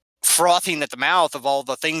keep frothing at the mouth of all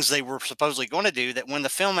the things they were supposedly going to do, that when the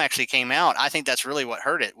film actually came out, I think that's really what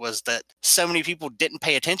hurt it, was that so many people didn't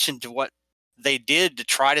pay attention to what they did to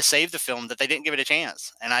try to save the film, that they didn't give it a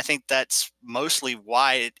chance. And I think that's mostly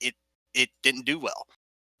why it didn't do well.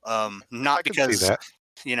 Not I can see because, that.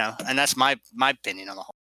 and that's my opinion on the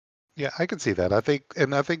whole. Yeah, I can see that. I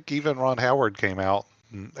think even Ron Howard came out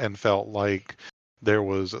and felt like there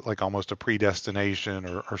was like almost a predestination,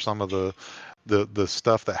 or some of the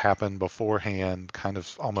stuff that happened beforehand kind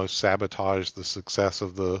of almost sabotaged the success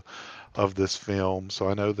of this film. So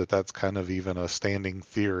I know that that's kind of even a standing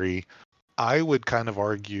theory. I would kind of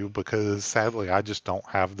argue, because sadly I just don't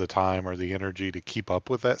have the time or the energy to keep up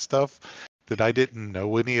with that stuff, that I didn't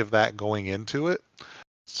know any of that going into it.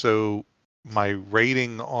 So my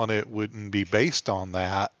rating on it wouldn't be based on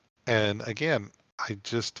that. And again, I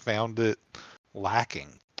just found it lacking.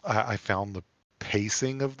 I found the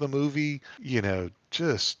pacing of the movie,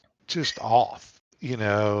 just off,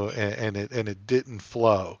 and it didn't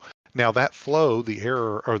flow. Now that flow, the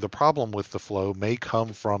error or the problem with the flow may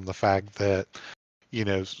come from the fact that,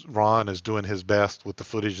 Ron is doing his best with the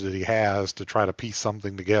footage that he has to try to piece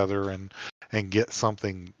something together and get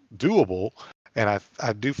something doable. And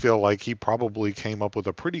I do feel like he probably came up with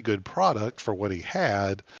a pretty good product for what he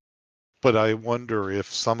had, but I wonder if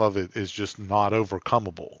some of it is just not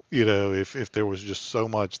overcomable. If there was just so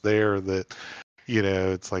much there that,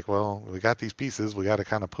 it's like, well, we got these pieces, we got to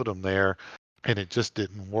kind of put them there, and it just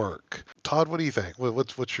didn't work. Todd, what do you think?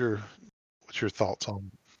 What's your thoughts on?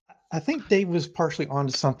 I think Dave was partially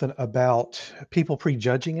onto something about people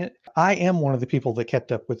prejudging it. I am one of the people that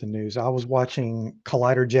kept up with the news. I was watching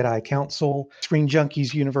Collider Jedi Council, Screen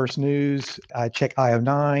Junkies Universe News. I check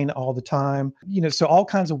IO9 all the time. So all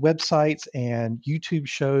kinds of websites and YouTube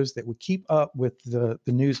shows that would keep up with the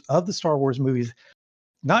news of the Star Wars movies,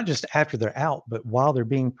 not just after they're out, but while they're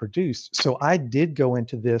being produced. So I did go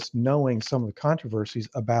into this knowing some of the controversies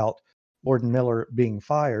about Lord and Miller being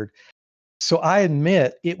fired. So I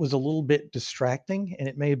admit it was a little bit distracting, and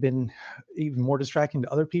it may have been even more distracting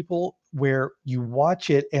to other people, where you watch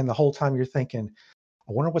it and the whole time you're thinking,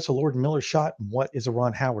 I wonder what's a Lord and Miller shot and what is a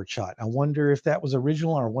Ron Howard shot. I wonder if that was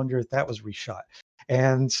original, or I wonder if that was reshot.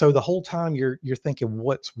 And so the whole time you're thinking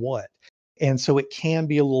what's what. And so it can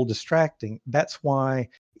be a little distracting. That's why,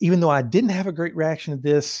 even though I didn't have a great reaction to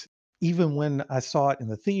this, even when I saw it in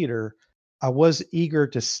the theater, I was eager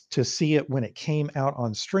to see it when it came out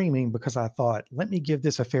on streaming, because I thought, let me give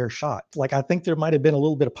this a fair shot. Like, I think there might have been a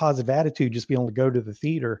little bit of positive attitude just being able to go to the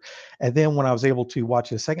theater. And then when I was able to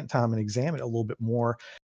watch it a second time and examine it a little bit more,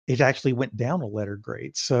 it actually went down a letter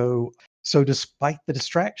grade. So despite the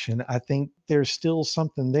distraction, I think there's still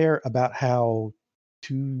something there about how,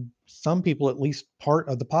 to some people, at least part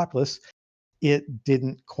of the populace, it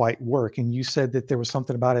didn't quite work. And you said that there was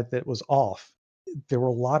something about it that was off. There were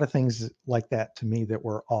a lot of things like that to me that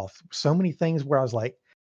were off. So many things where I was like,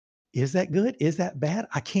 is that good? Is that bad?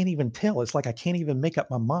 I can't even tell. It's like I can't even make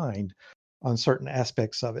up my mind on certain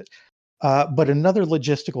aspects of it. But another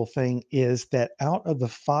logistical thing is that out of the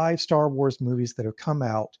 5 Star Wars movies that have come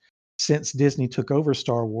out since Disney took over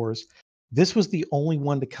Star Wars, this was the only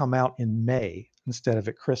one to come out in May instead of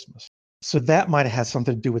at Christmas. So that might have had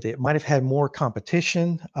something to do with it. It might have had more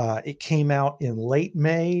competition. It came out in late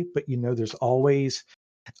May, but there's always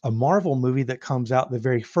a Marvel movie that comes out the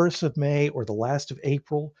very 1st of May or the last of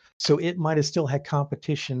April. So it might have still had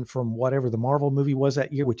competition from whatever the Marvel movie was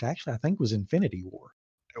that year, which actually I think was Infinity War.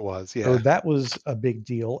 It was, yeah. So that was a big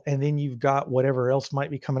deal. And then you've got whatever else might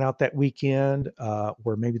be coming out that weekend,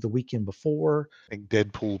 or maybe the weekend before. I think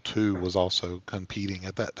Deadpool 2 was also competing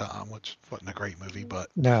at that time, which wasn't a great movie,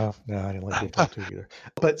 but No, I didn't like Deadpool 2 either.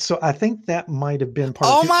 But so I think that might have been part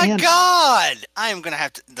Oh of it. my And God! I am gonna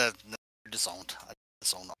have to disowned.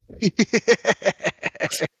 Disowned.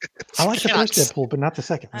 I like the Cannot first Deadpool, but not the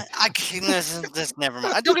second. I can't. This never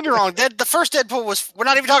mind. Don't get me wrong. The first Deadpool was. We're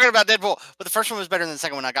not even talking about Deadpool, but the first one was better than the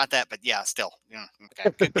second one. I got that, but yeah, still.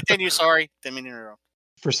 Okay. Continue. Sorry, didn't mean to interrupt.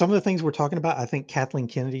 For some of the things we're talking about, I think Kathleen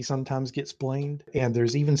Kennedy sometimes gets blamed. And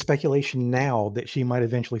there's even speculation now that she might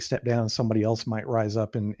eventually step down and somebody else might rise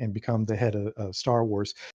up and become the head of Star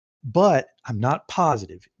Wars. But I'm not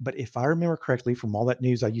positive. But if I remember correctly from all that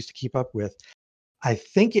news I used to keep up with, I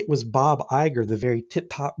think it was Bob Iger, the very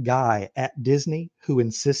tip-top guy at Disney, who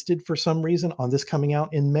insisted for some reason on this coming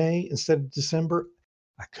out in May instead of December.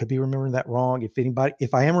 I could be remembering that wrong.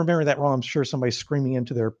 If I am remembering that wrong, I'm sure somebody's screaming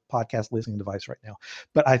into their podcast listening device right now.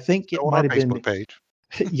 But I think it Go on might our have been, Facebook page.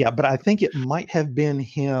 yeah, but I think it might have been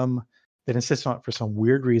him that insisted on it for some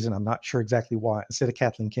weird reason. I'm not sure exactly why, instead of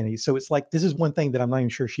Kathleen Kennedy. So it's like, this is one thing that I'm not even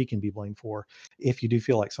sure she can be blamed for if you do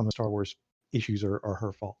feel like some of Star Wars issues are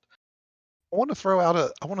her fault. I want to throw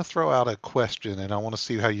out a question, and I want to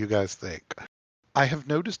see how you guys think. I have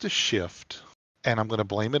noticed a shift, and I'm going to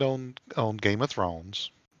blame it on Game of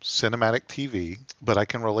Thrones, cinematic TV, but I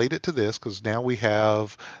can relate it to this because now we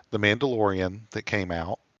have The Mandalorian that came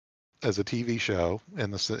out as a TV show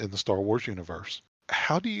in the Star Wars universe.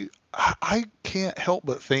 I can't help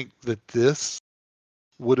but think that this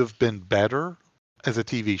would have been better as a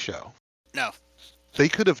TV show. No. They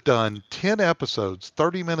could have done 10 episodes,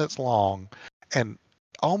 30 minutes long, and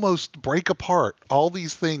almost break apart all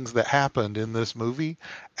these things that happened in this movie,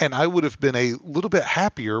 and I would have been a little bit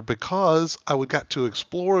happier because I would got to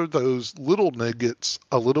explore those little nuggets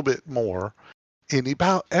a little bit more. In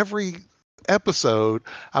about every episode,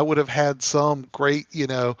 I would have had some great,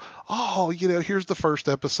 here's the first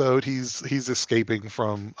episode, he's escaping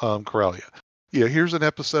from Corellia. Here's an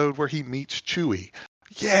episode where he meets Chewie.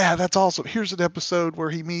 Yeah, that's awesome. Here's an episode where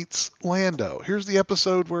he meets Lando. Here's the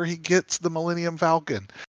episode where he gets the Millennium Falcon.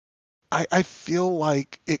 I feel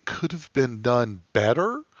like it could have been done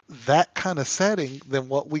better, that kind of setting, than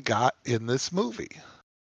what we got in this movie.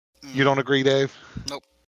 You don't agree, Dave? Nope.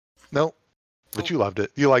 Nope. But you loved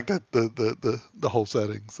it. You liked the whole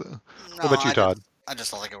setting. So, what about you, Todd? I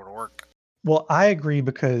just don't think it would work. Well, I agree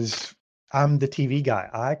because I'm the TV guy.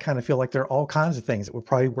 I kind of feel like there are all kinds of things that would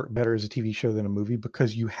probably work better as a TV show than a movie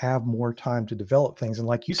because you have more time to develop things. And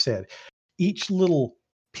like you said, each little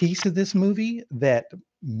piece of this movie that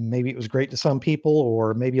maybe it was great to some people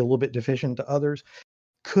or maybe a little bit deficient to others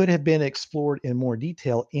could have been explored in more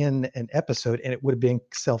detail in an episode, and it would have been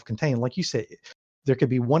self-contained. Like you said, there could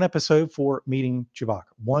be one episode for meeting Chewbacca,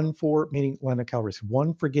 one for meeting Lando Calrissian,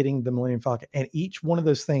 one for getting the Millennium Falcon, and each one of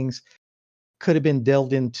those things could have been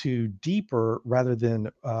delved into deeper rather than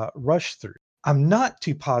rushed through. I'm not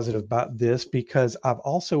too positive about this because I've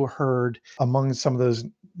also heard among some of those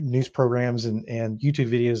news programs and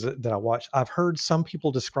YouTube videos that I watched, I've heard some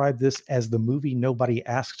people describe this as the movie nobody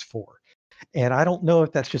asked for. And I don't know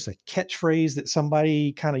if that's just a catchphrase that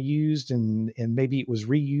somebody kind of used and maybe it was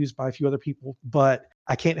reused by a few other people, but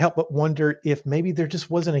I can't help but wonder if maybe there just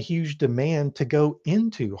wasn't a huge demand to go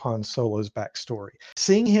into Han Solo's backstory.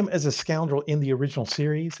 Seeing him as a scoundrel in the original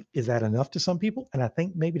series, is that enough to some people? And I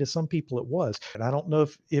think maybe to some people it was. And I don't know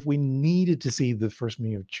if we needed to see the first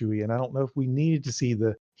meeting of Chewie, and I don't know if we needed to see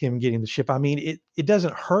him getting the ship. I mean, it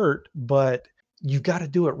doesn't hurt, but you've got to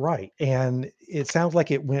do it right. And it sounds like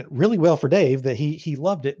it went really well for Dave, that he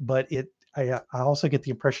loved it, but I also get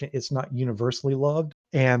the impression it's not universally loved.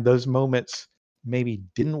 And those moments maybe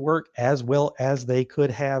didn't work as well as they could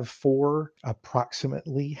have for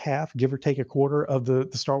approximately half, give or take a quarter of the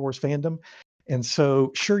Star Wars fandom. And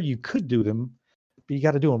so sure, you could do them, but you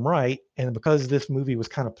got to do them right. And because this movie was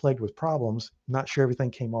kind of plagued with problems, not sure everything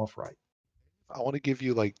came off right. I want to give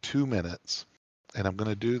you like 2 minutes. And I'm going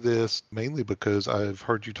to do this mainly because I've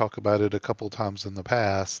heard you talk about it a couple of times in the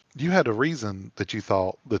past. You had a reason that you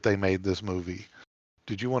thought that they made this movie.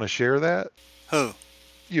 Did you want to share that? Who?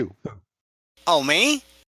 You. Oh, me?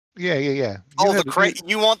 Yeah.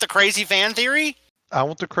 You want the crazy fan theory? I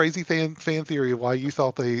want the crazy fan theory of why you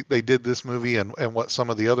thought they did this movie and what some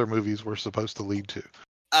of the other movies were supposed to lead to.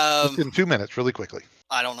 Just in 2 minutes, really quickly.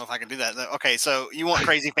 I don't know if I can do that. Okay, so you want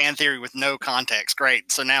crazy fan theory with no context.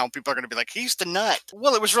 Great. So now people are going to be like, he's the nut.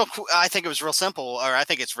 Well, it was I think it was real simple, or I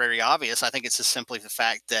think it's very obvious. I think it's just simply the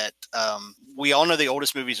fact that we all know the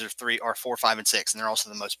oldest movies are 4, 5, and 6, and they're also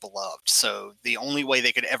the most beloved. So the only way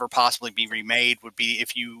they could ever possibly be remade would be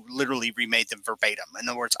if you literally remade them verbatim. In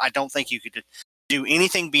other words, I don't think you could do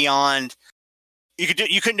anything beyond. You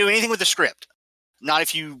couldn't do anything with the script. Not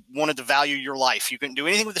if you wanted to value your life. You couldn't do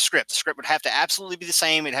anything with the script. The script would have to absolutely be the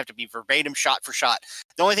same. It'd have to be verbatim, shot for shot.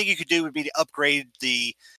 The only thing you could do would be to upgrade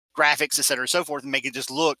the graphics, et cetera, and so forth, and make it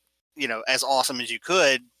just look, as awesome as you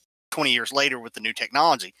could 20 years later with the new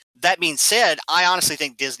technology. That being said, I honestly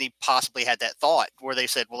think Disney possibly had that thought where they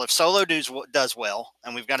said, well, if Solo does well,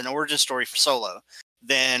 and we've got an origin story for Solo,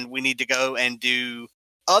 then we need to go and do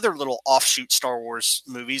other little offshoot Star Wars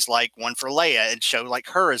movies, like one for Leia, and show like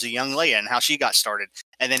her as a young Leia and how she got started,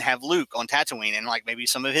 and then have Luke on Tatooine and like maybe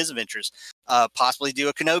some of his adventures, possibly do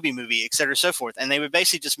a Kenobi movie, et cetera, so forth. And they would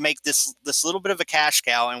basically just make this little bit of a cash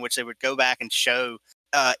cow in which they would go back and show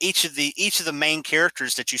each of the main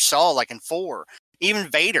characters that you saw like in 4. even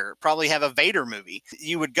Vader, probably have a Vader movie.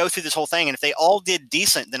 You would go through this whole thing, and if they all did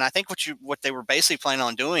decent, then I think what they were basically planning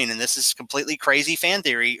on doing, and this is completely crazy fan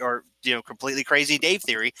theory, or completely crazy Dave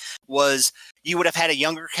theory, was you would have had a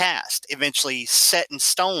younger cast eventually set in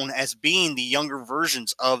stone as being the younger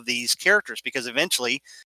versions of these characters, because eventually,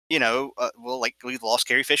 like we've lost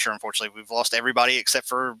Carrie Fisher, unfortunately. We've lost everybody except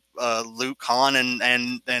for Luke, Han,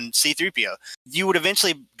 and C-3PO. You would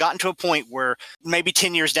eventually gotten to a point where maybe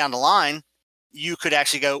 10 years down the line, you could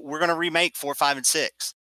actually go, we're going to remake 4, 5, and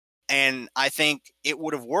 6. And I think it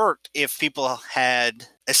would have worked if people had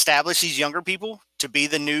established these younger people to be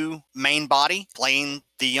the new main body playing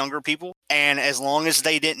the younger people. And as long as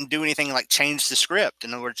they didn't do anything like change the script,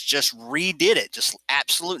 in other words, just redid it, just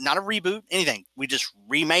absolute, not a reboot, anything. We just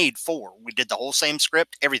remade 4. We did the whole same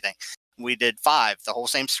script, everything. We did 5, the whole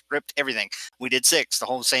same script, everything. We did 6, the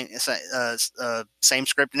whole same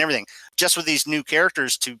script and everything. Just with these new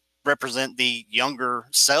characters to represent the younger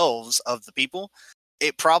selves of the people,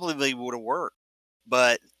 it probably would have worked.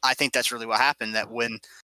 But I think that's really what happened, that when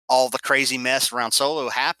all the crazy mess around Solo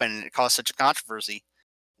happened and it caused such a controversy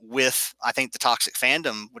with, I think, the toxic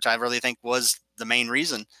fandom, which I really think was the main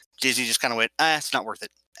reason, Disney just kind of went, it's not worth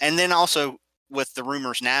it. And then also with the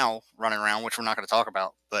rumors now running around, which we're not going to talk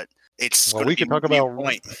about, but it's well, we can talk about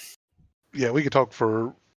point. Yeah, we could talk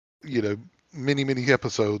for many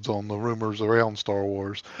episodes on the rumors around Star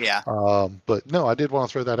Wars. Yeah. But no, I did want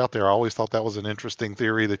to throw that out there. I always thought that was an interesting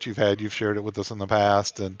theory that you've shared it with us in the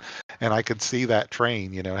past, and I could see that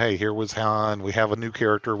train. Hey, here was Han. We have a new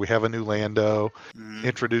character. We have a new Lando.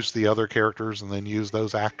 Introduce the other characters, and then use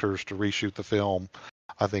those actors to reshoot the film.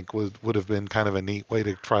 I think would have been kind of a neat way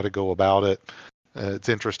to try to go about it. It's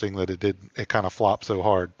interesting that it kind of flopped so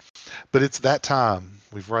hard. But it's that time.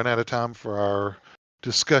 We've run out of time for our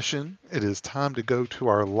discussion. It is time to go to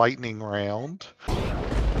our lightning round. Lift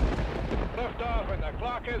off and the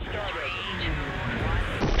clock is started.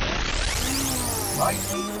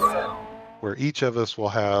 Lightning round. Where each of us will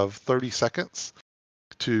have 30 seconds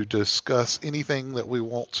to discuss anything that we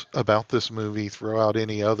want about this movie, throw out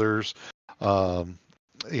any others. For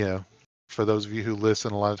those of you who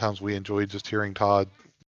listen, a lot of times we enjoy just hearing Todd,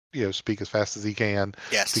 speak as fast as he can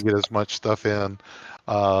to get as much stuff in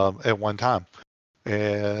at one time.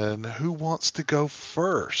 And who wants to go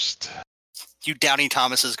first? You Doubting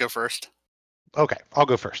Thomases go first. Okay, I'll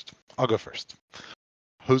go first.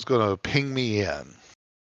 Who's going to ping me in?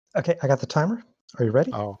 Okay, I got the timer. Are you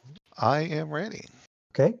ready? Oh, I am ready.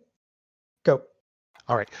 Okay, go.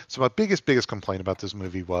 All right. So my biggest complaint about this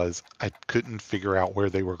movie was I couldn't figure out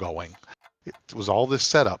where they were going. It was all this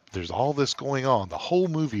setup. There's all this going on. The whole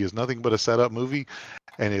movie is nothing but a setup movie,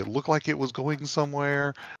 and it looked like it was going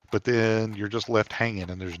somewhere, but then you're just left hanging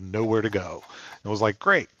and there's nowhere to go. It was like,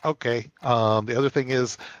 great, okay. The other thing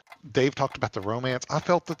is, Dave talked about the romance. I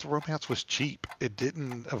felt that the romance was cheap. It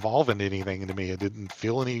didn't evolve into anything to me. It didn't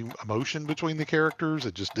feel any emotion between the characters.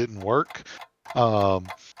 It just didn't work. But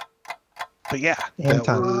yeah.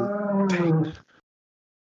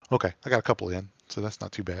 Okay, I got a couple in, so that's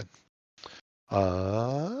not too bad.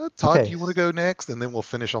 Todd, okay. Do you want to go next, and then we'll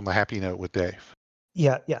finish on the happy note with Dave?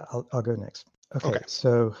 Yeah, I'll go next. Okay,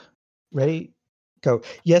 so ready, go.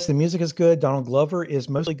 Yes, the music is good. Donald Glover is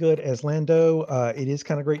mostly good as Lando. It is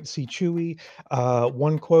kind of great to see Chewie.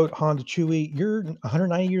 One quote, Han to Chewie, "You're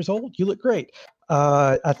 190 years old. You look great."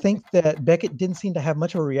 I think that Beckett didn't seem to have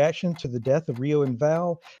much of a reaction to the death of Rio and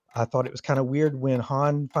Val. I thought it was kind of weird when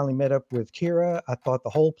Han finally met up with Kira. I thought the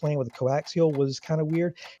whole plan with the coaxial was kind of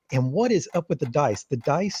weird. And what is up with the dice? The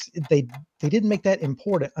dice, they didn't make that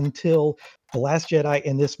important until The Last Jedi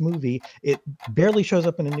in this movie. It barely shows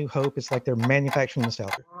up in A New Hope. It's like they're manufacturing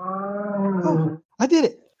nostalgia. Oh, I did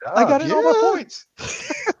it. I got it all my points.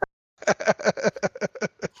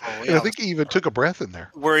 I think he even took a breath in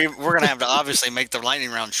there. We're going to have to obviously make the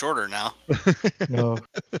lightning round shorter now. No.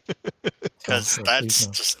 Because that's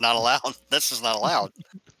just not allowed. That's just not allowed.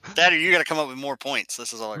 Daddy, you got to come up with more points.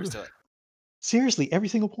 This is all there is to it. Seriously, every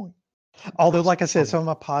single point. Although, like I said, some of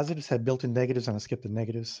my positives had built-in negatives, and I skipped the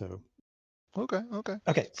negatives. So. Okay.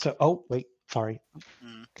 So, wait. Sorry.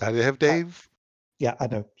 Got to have Dave. Yeah, I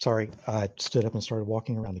know. Sorry. I stood up and started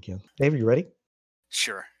walking around again. Dave, are you ready?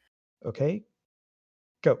 Sure. Okay.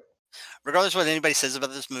 Go. Regardless of what anybody says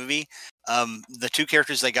about this movie, the two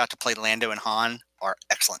characters they got to play, Lando and Han, are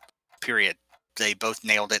excellent. Period. They both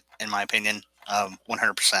nailed it, in my opinion,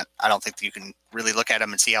 100%. I don't think that you can really look at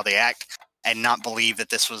them and see how they act and not believe that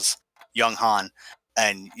this was young Han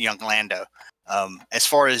and young Lando. As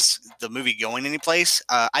far as the movie going anyplace,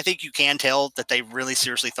 I think you can tell that they really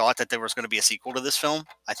seriously thought that there was going to be a sequel to this film.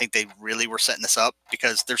 I think they really were setting this up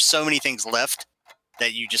because there's so many things left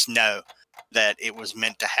that you just know that it was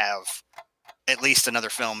meant to have at least another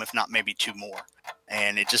film, if not maybe two more.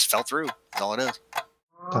 And it just fell through. That's all it is.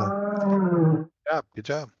 Good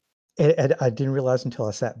job. And I didn't realize until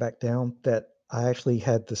I sat back down that I actually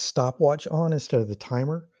had the stopwatch on instead of the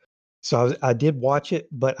timer. So I did watch it,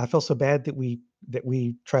 but I felt so bad that we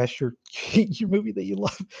trashed your your movie that you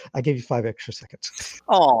love. I gave you 5 extra seconds.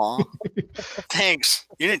 Aw. Thanks.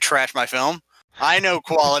 You didn't trash my film. I know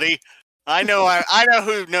quality. I know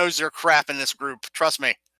who knows their crap in this group. Trust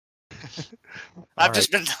me. I've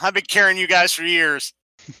been carrying you guys for years.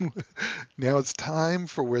 Now it's time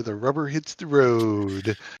for where the rubber hits the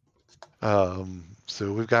road.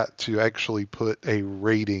 So we've got to actually put a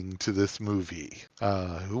rating to this movie.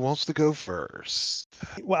 Who wants to go first?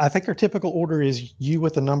 Well, I think our typical order is you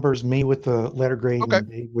with the numbers, me with the letter grade, Okay. and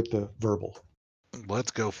Dave with the verbal.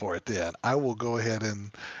 Let's go for it then. I will go ahead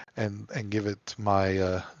and give it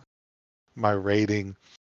my my rating.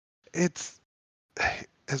 It's,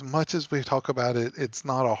 as much as we talk about it, it's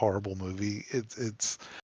not a horrible movie. It's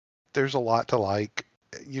there's a lot to like.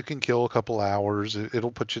 You can kill a couple hours.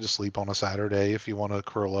 It'll put you to sleep on a Saturday if you want to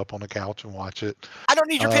curl up on a couch and watch it. I don't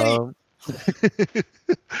need your pity.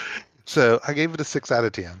 So I gave it a 6 out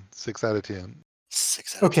of 10. 6 out of 10.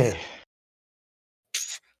 6 out of 10. Okay.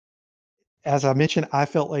 As I mentioned, I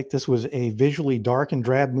felt like this was a visually dark and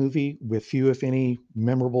drab movie with few, if any,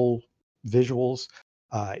 memorable visuals.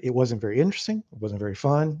 It wasn't very interesting. It wasn't very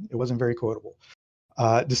fun. It wasn't very quotable.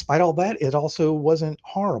 Despite all that, it also wasn't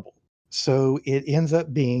horrible. So it ends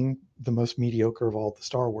up being the most mediocre of all the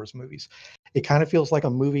Star Wars movies. It kind of feels like a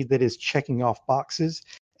movie that is checking off boxes.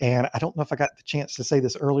 And I don't know if I got the chance to say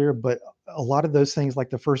this earlier, but a lot of those things, like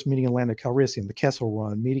the first meeting in Lando Calrissian, the Kessel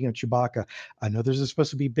Run, meeting of Chewbacca, I know those are supposed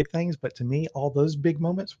to be big things, but to me, all those big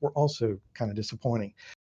moments were also kind of disappointing.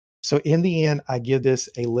 So in the end, I give this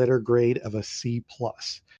a letter grade of a C+.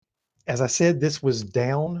 As I said, this was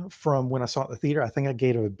down from when I saw it in the theater. I think I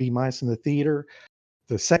gave it a B- in the theater.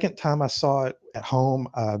 The second time I saw it at home,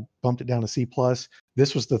 I bumped it down to C+.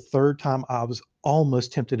 This was the third time I was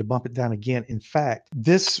almost tempted to bump it down again. In fact,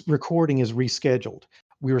 this recording is rescheduled.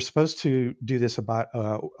 We were supposed to do this about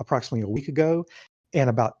approximately a week ago. And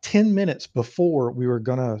about 10 minutes before we were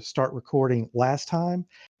going to start recording last time,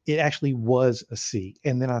 it actually was a C.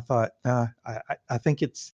 And then I thought, I think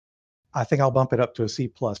I'll bump it up to a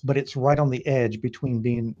C+, but it's right on the edge between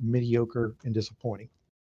being mediocre and disappointing.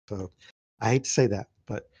 So I hate to say that,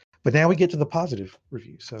 but now we get to the positive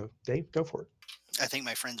review. So Dave, go for it. I think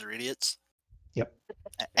my friends are idiots. Yep.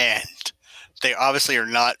 And they obviously are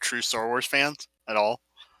not true Star Wars fans at all,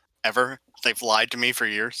 ever. They've lied to me for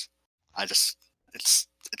years. It's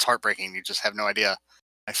heartbreaking. You just have no idea.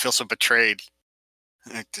 I feel so betrayed.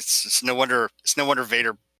 It's no wonder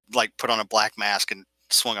Vader like put on a black mask and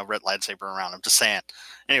swung a red lightsaber around. I'm just saying.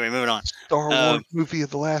 Anyway, moving on. Star Wars movie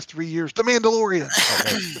of the last 3 years, The Mandalorian.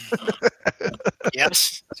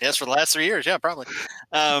 Yes, for the last 3 years, yeah, probably.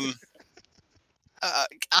 I'm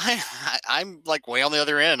like way on the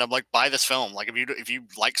other end. I'm like, buy this film. Like, if you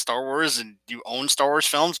like Star Wars and you own Star Wars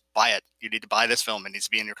films, buy it. You need to buy this film. It needs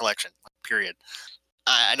to be in your collection. Period.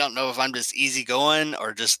 I don't know if I'm just easygoing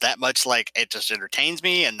or just that much like it just entertains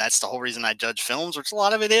me, and that's the whole reason I judge films, which a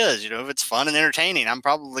lot of it is. If it's fun and entertaining, I'm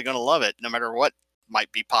probably going to love it, no matter what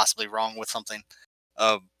might be possibly wrong with something.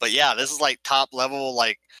 But yeah, this is like top level,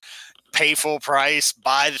 like pay full price,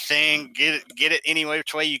 buy the thing, get it any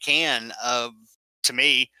which way you can. To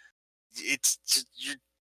me, it's you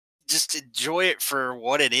just enjoy it for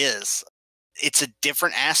what it is. It's a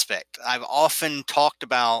different aspect. I've often talked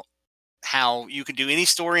about how you can do any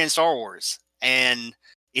story in Star Wars and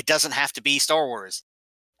it doesn't have to be Star Wars.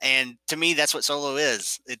 And to me, that's what Solo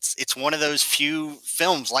is. It's one of those few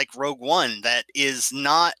films like Rogue One that is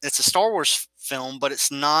not, it's a Star Wars film, but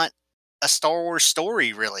it's not a Star Wars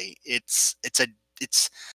story really. It's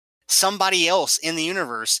somebody else in the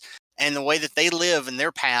universe and the way that they live and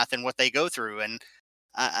their path and what they go through. And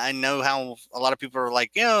I know how a lot of people are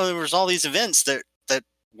like, there was all these events that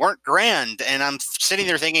weren't grand. And I'm sitting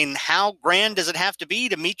there thinking, how grand does it have to be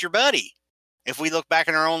to meet your buddy? If we look back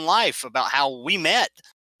in our own life about how we met,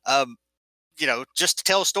 just to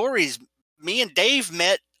tell stories, me and Dave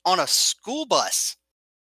met on a school bus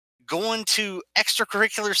going to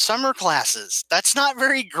extracurricular summer classes. That's not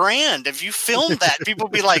very grand. If you filmed that, people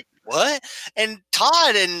would be like, what? And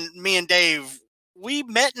Todd and me and Dave, we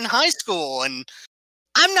met in high school, and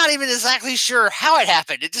I'm not even exactly sure how it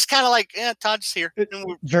happened. It just kind of like, Todd's here.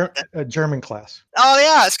 German class. Oh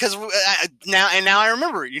yeah, it's because now I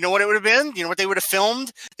remember. You know what it would have been? You know what they would have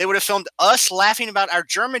filmed? They would have filmed us laughing about our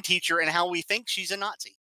German teacher and how we think she's a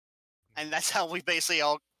Nazi, and that's how we basically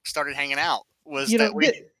all started hanging out.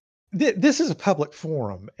 This is a public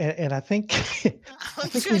forum, and I think I'm I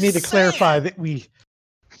think we just need to clarify saying. that we.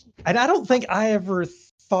 And I don't think I ever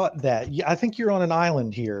thought that. I think you're on an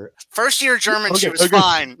island here. First year German, she Okay, was okay.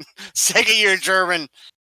 fine. Second year German,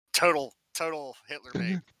 total Hitler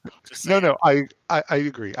bait. Just saying. No, I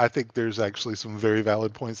agree. I think there's actually some very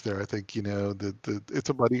valid points there. I think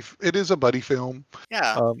it is a buddy film.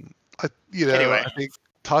 Yeah. I think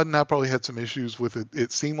Todd and I probably had some issues with it.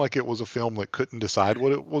 It seemed like it was a film that couldn't decide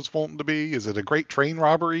what it was wanting to be. Is it a great train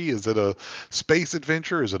robbery? Is it a space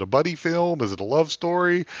adventure? Is it a buddy film? Is it a love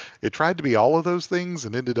story? It tried to be all of those things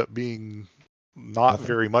and ended up being not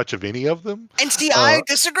very much of any of them. And see, I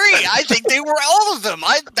disagree. I think they were all of them.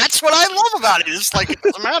 That's what I love about it. It's like, it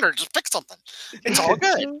doesn't matter. Just pick something. It's all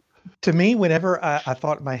good. To me, whenever I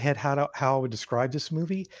thought in my head how I would describe this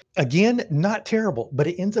movie, again, not terrible, but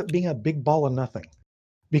it ends up being a big ball of nothing.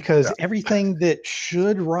 Because everything that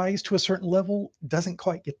should rise to a certain level doesn't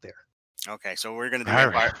quite get there. Okay, so we're gonna do All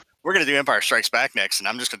Empire. right. We're gonna do Empire Strikes Back next, and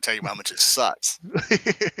I'm just gonna tell you how much it sucks.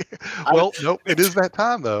 Well, nope. It is that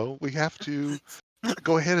time though. We have to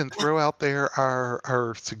go ahead and throw out there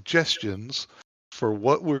our suggestions for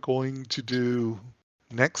what we're going to do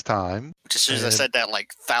next time. Which as soon as I said that,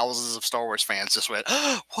 like thousands of Star Wars fans just went,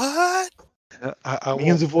 "What?" I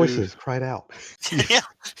Millions of want to- voices cried out. yeah.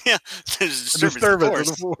 There's a Disturbance disturbance.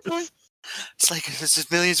 of the Force. It's like there's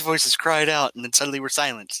just millions of voices cried out, and then suddenly we're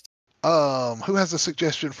silenced. Who has a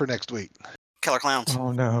suggestion for next week? Killer Clowns.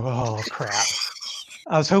 Oh no! Oh crap!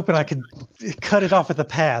 I was hoping I could cut it off at the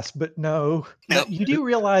pass, but no. Nope. You do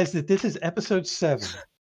realize that this is episode 7.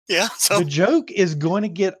 Yeah. So The joke is going to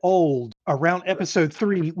get old around episode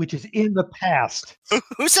 3, which is in the past.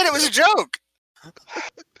 who said it was a joke?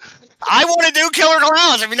 I want to do Killer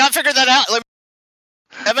Clowns. Have you not figured that out? Like,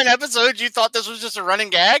 7 episodes, you thought this was just a running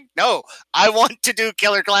gag? No, I want to do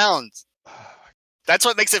Killer Clowns. That's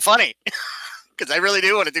what makes it funny. Because I really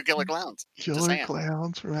do want to do Killer Clowns. Killer saying.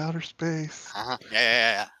 Clowns from Outer Space. Uh-huh.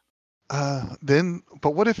 Yeah.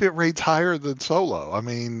 But what if it rates higher than Solo? I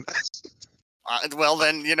mean, Well,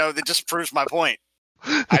 then, that just proves my point,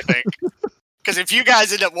 I think. Because if you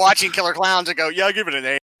guys end up watching Killer Clowns and go, yeah, I give it an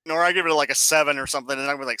 8, or I give it like a 7 or something, and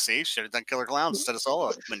I'm like, see, should have done Killer Clowns instead of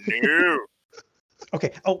Solo. But no.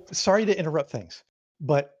 Okay. Oh, sorry to interrupt things,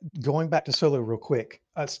 but going back to Solo real quick,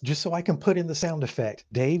 just so I can put in the sound effect.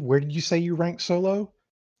 Dave, where did you say you ranked Solo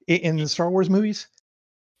in the Star Wars movies?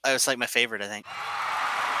 That was like my favorite, I think.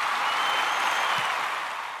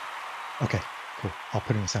 Okay, cool. I'll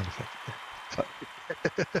put in a sound effect. Yeah.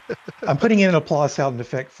 I'm putting in an applause sound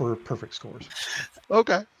effect for perfect scores.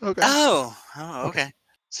 okay. Oh, okay.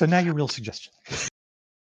 So now your real suggestion.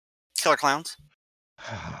 Killer Clowns.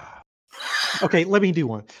 Okay, let me do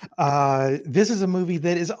one. This is a movie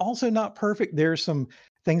that is also not perfect. There's some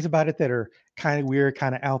things about it that are kind of weird,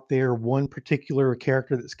 kind of out there. One particular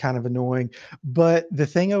character that's kind of annoying, but the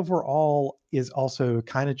thing overall is also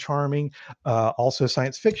kind of charming. Also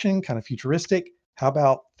science fiction, kind of futuristic. How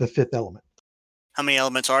about The Fifth Element? How many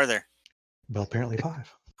elements are there? Well, apparently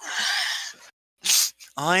 5.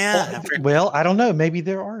 Oh, yeah. Well, I don't know. Maybe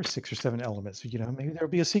there are 6 or 7 elements. Maybe there'll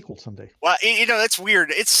be a sequel someday. Well, that's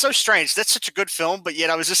weird. It's so strange. That's such a good film, but yet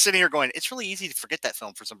I was just sitting here going, it's really easy to forget that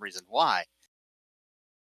film for some reason. Why?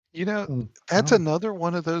 That's another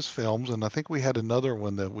one of those films, and I think we had another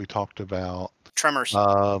one that we talked about. Tremors.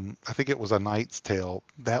 I think it was A Knight's Tale.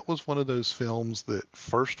 That was one of those films that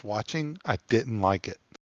first watching, I didn't like it.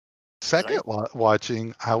 Second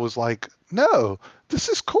watching, I was like, no, this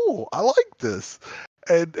is cool. I like this.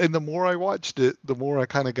 And the more I watched it, the more I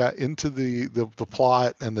kind of got into the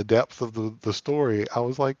plot and the depth of the story. I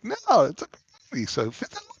was like, no, it's a good movie. So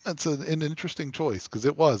Fifth Element's an interesting choice because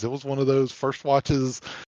it was one of those first watches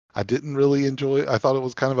I didn't really enjoy. I thought it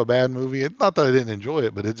was kind of a bad movie. Not that I didn't enjoy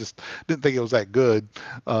it, but it just didn't think it was that good.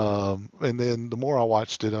 And then the more I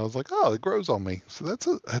watched it, I was like, oh, it grows on me. So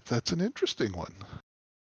that's an interesting one.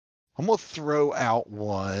 I'm going to throw out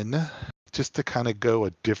one just to kind of go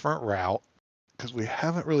a different route because we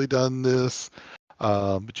haven't really done this.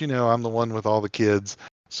 But I'm the one with all the kids.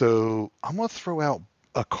 So I'm going to throw out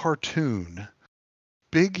a cartoon,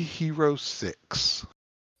 Big Hero 6.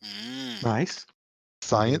 Nice.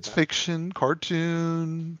 Science fiction,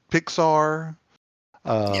 cartoon, Pixar.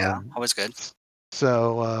 Yeah, always good.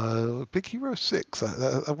 So Big Hero 6,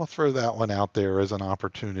 I will throw that one out there as an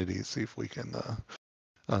opportunity. See if we can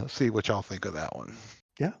see what y'all think of that one.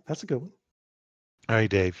 Yeah, that's a good one. All right,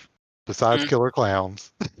 Dave. Besides Killer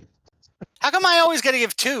Clowns. How come I always got to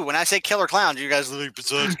give 2 when I say Killer Clowns? You guys like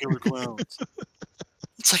besides Killer Clowns.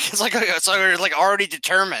 It's like we're like already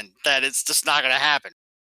determined that it's just not going to happen.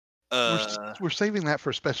 We're saving that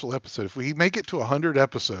for a special episode. If we make it to 100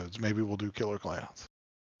 episodes, maybe we'll do Killer Clowns.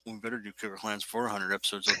 We better do Killer Clowns for 100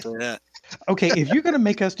 episodes. I'll tell you that. Okay, if you're going to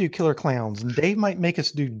make us do Killer Clowns, and Dave might make us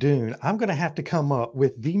do Dune, I'm going to have to come up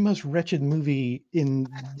with the most wretched movie in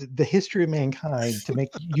the history of mankind to make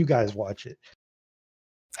you guys watch it.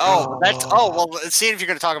 Oh, well. Seeing if you're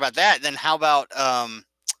going to talk about that, then how about hang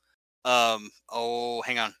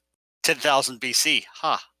on, 10,000 BC?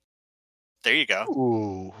 There you go.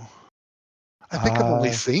 Ooh, I think I've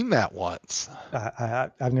only seen that once.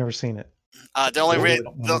 I've never seen it. The only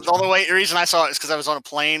reason I saw it is because I was on a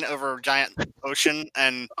plane over a giant ocean,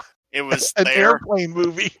 and it was an there. airplane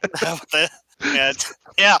movie.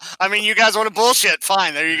 Yeah. I mean, you guys want to bullshit?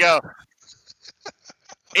 Fine, there you go.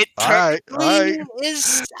 It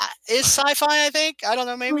is sci-fi. I think. I don't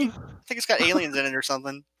know. Maybe. I think it's got aliens in it or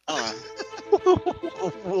something. I don't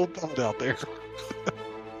know. We'll put it out there.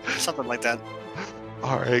 Something like that.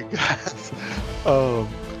 All right, guys.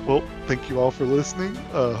 Well, thank you all for listening.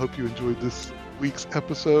 Hope you enjoyed this week's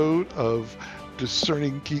episode of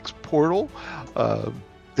Discerning Geeks Portal.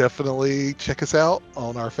 Definitely check us out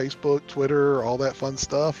on our Facebook, Twitter, all that fun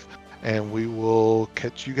stuff. And we will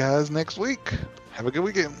catch you guys next week. Have a good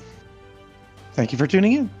weekend. Thank you for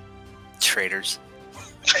tuning in. Traitors.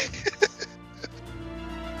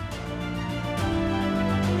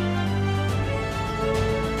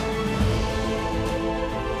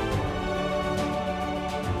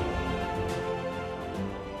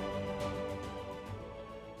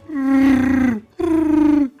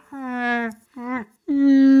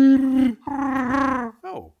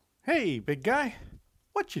 Oh, hey, big guy.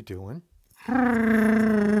 What you doing?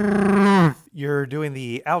 You're doing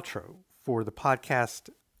the outro for the podcast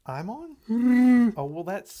I'm on? Oh, well,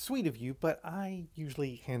 that's sweet of you, but I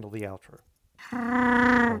usually handle the outro.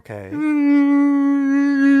 Okay.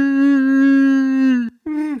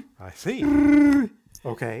 I see.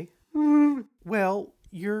 Okay. Well,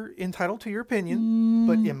 you're entitled to your opinion,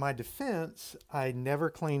 but in my defense, I never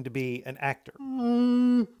claimed to be an actor,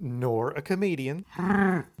 nor a comedian,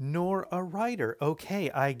 nor a writer.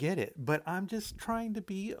 Okay, I get it, but I'm just trying to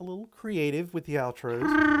be a little creative with the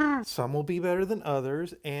outros. Some will be better than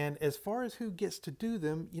others, and as far as who gets to do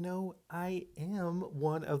them, you know, I am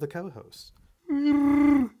one of the co-hosts.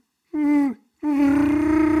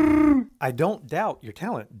 I don't doubt your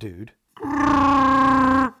talent, dude.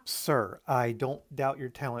 Sir, I don't doubt your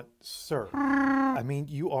talent, sir. I mean,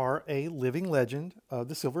 you are a living legend of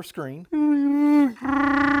the silver screen.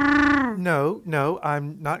 No,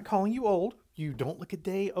 I'm not calling you old. You don't look a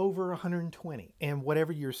day over 120. And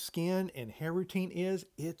whatever your skin and hair routine is,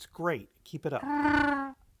 it's great. Keep it up.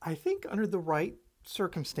 I think under the right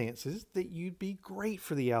circumstances that you'd be great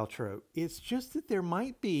for the outro. It's just that there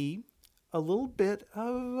might be a little bit of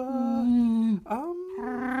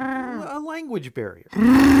a language barrier.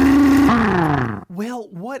 Well,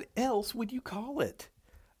 what else would you call it?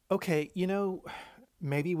 Okay, you know,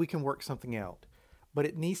 maybe we can work something out, but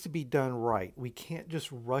it needs to be done right. We can't just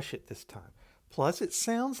rush it this time. Plus, it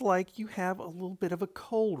sounds like you have a little bit of a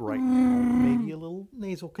cold right now, maybe a little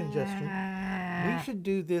nasal congestion. We should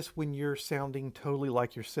do this when you're sounding totally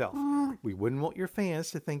like yourself. We wouldn't want your fans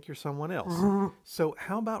to think you're someone else. So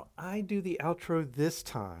how about I do the outro this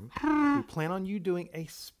time? We plan on you doing a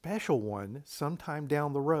special one sometime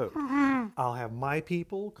down the road. I'll have my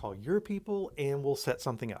people call your people and we'll set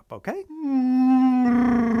something up, okay?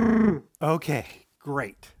 Okay,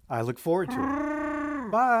 great. I look forward to it.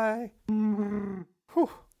 Bye. Whew,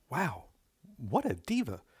 wow, what a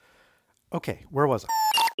diva. Okay, where was I?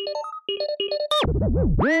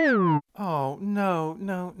 Oh, no,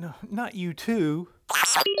 not you too.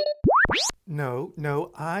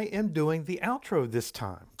 No, I am doing the outro this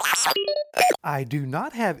time. I do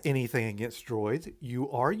not have anything against droids.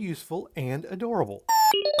 You are useful and adorable.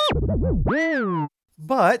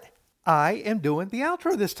 But I am doing the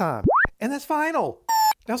outro this time. And that's final.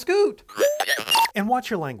 Now scoot. And watch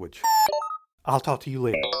your language. I'll talk to you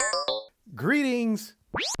later. Greetings.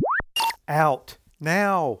 Out.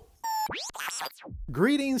 Now.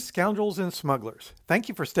 Greetings, scoundrels and smugglers. Thank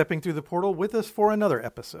you for stepping through the portal with us for another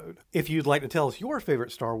episode. If you'd like to tell us your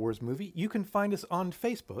favorite Star Wars movie, you can find us on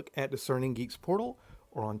Facebook at Discerning Geeks Portal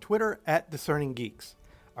or on Twitter at Discerning Geeks.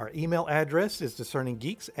 Our email address is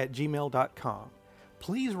discerninggeeks@gmail.com.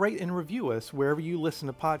 Please rate and review us wherever you listen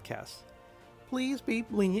to podcasts. Please be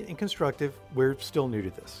lenient and constructive. We're still new to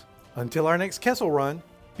this. Until our next Kessel run,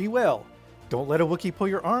 be well. Don't let a Wookiee pull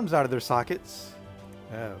your arms out of their sockets.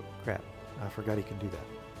 Oh, crap. I forgot he can do that.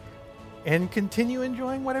 And continue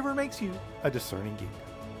enjoying whatever makes you a discerning geek.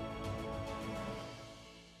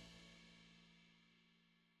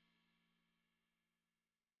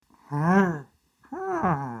 Arr.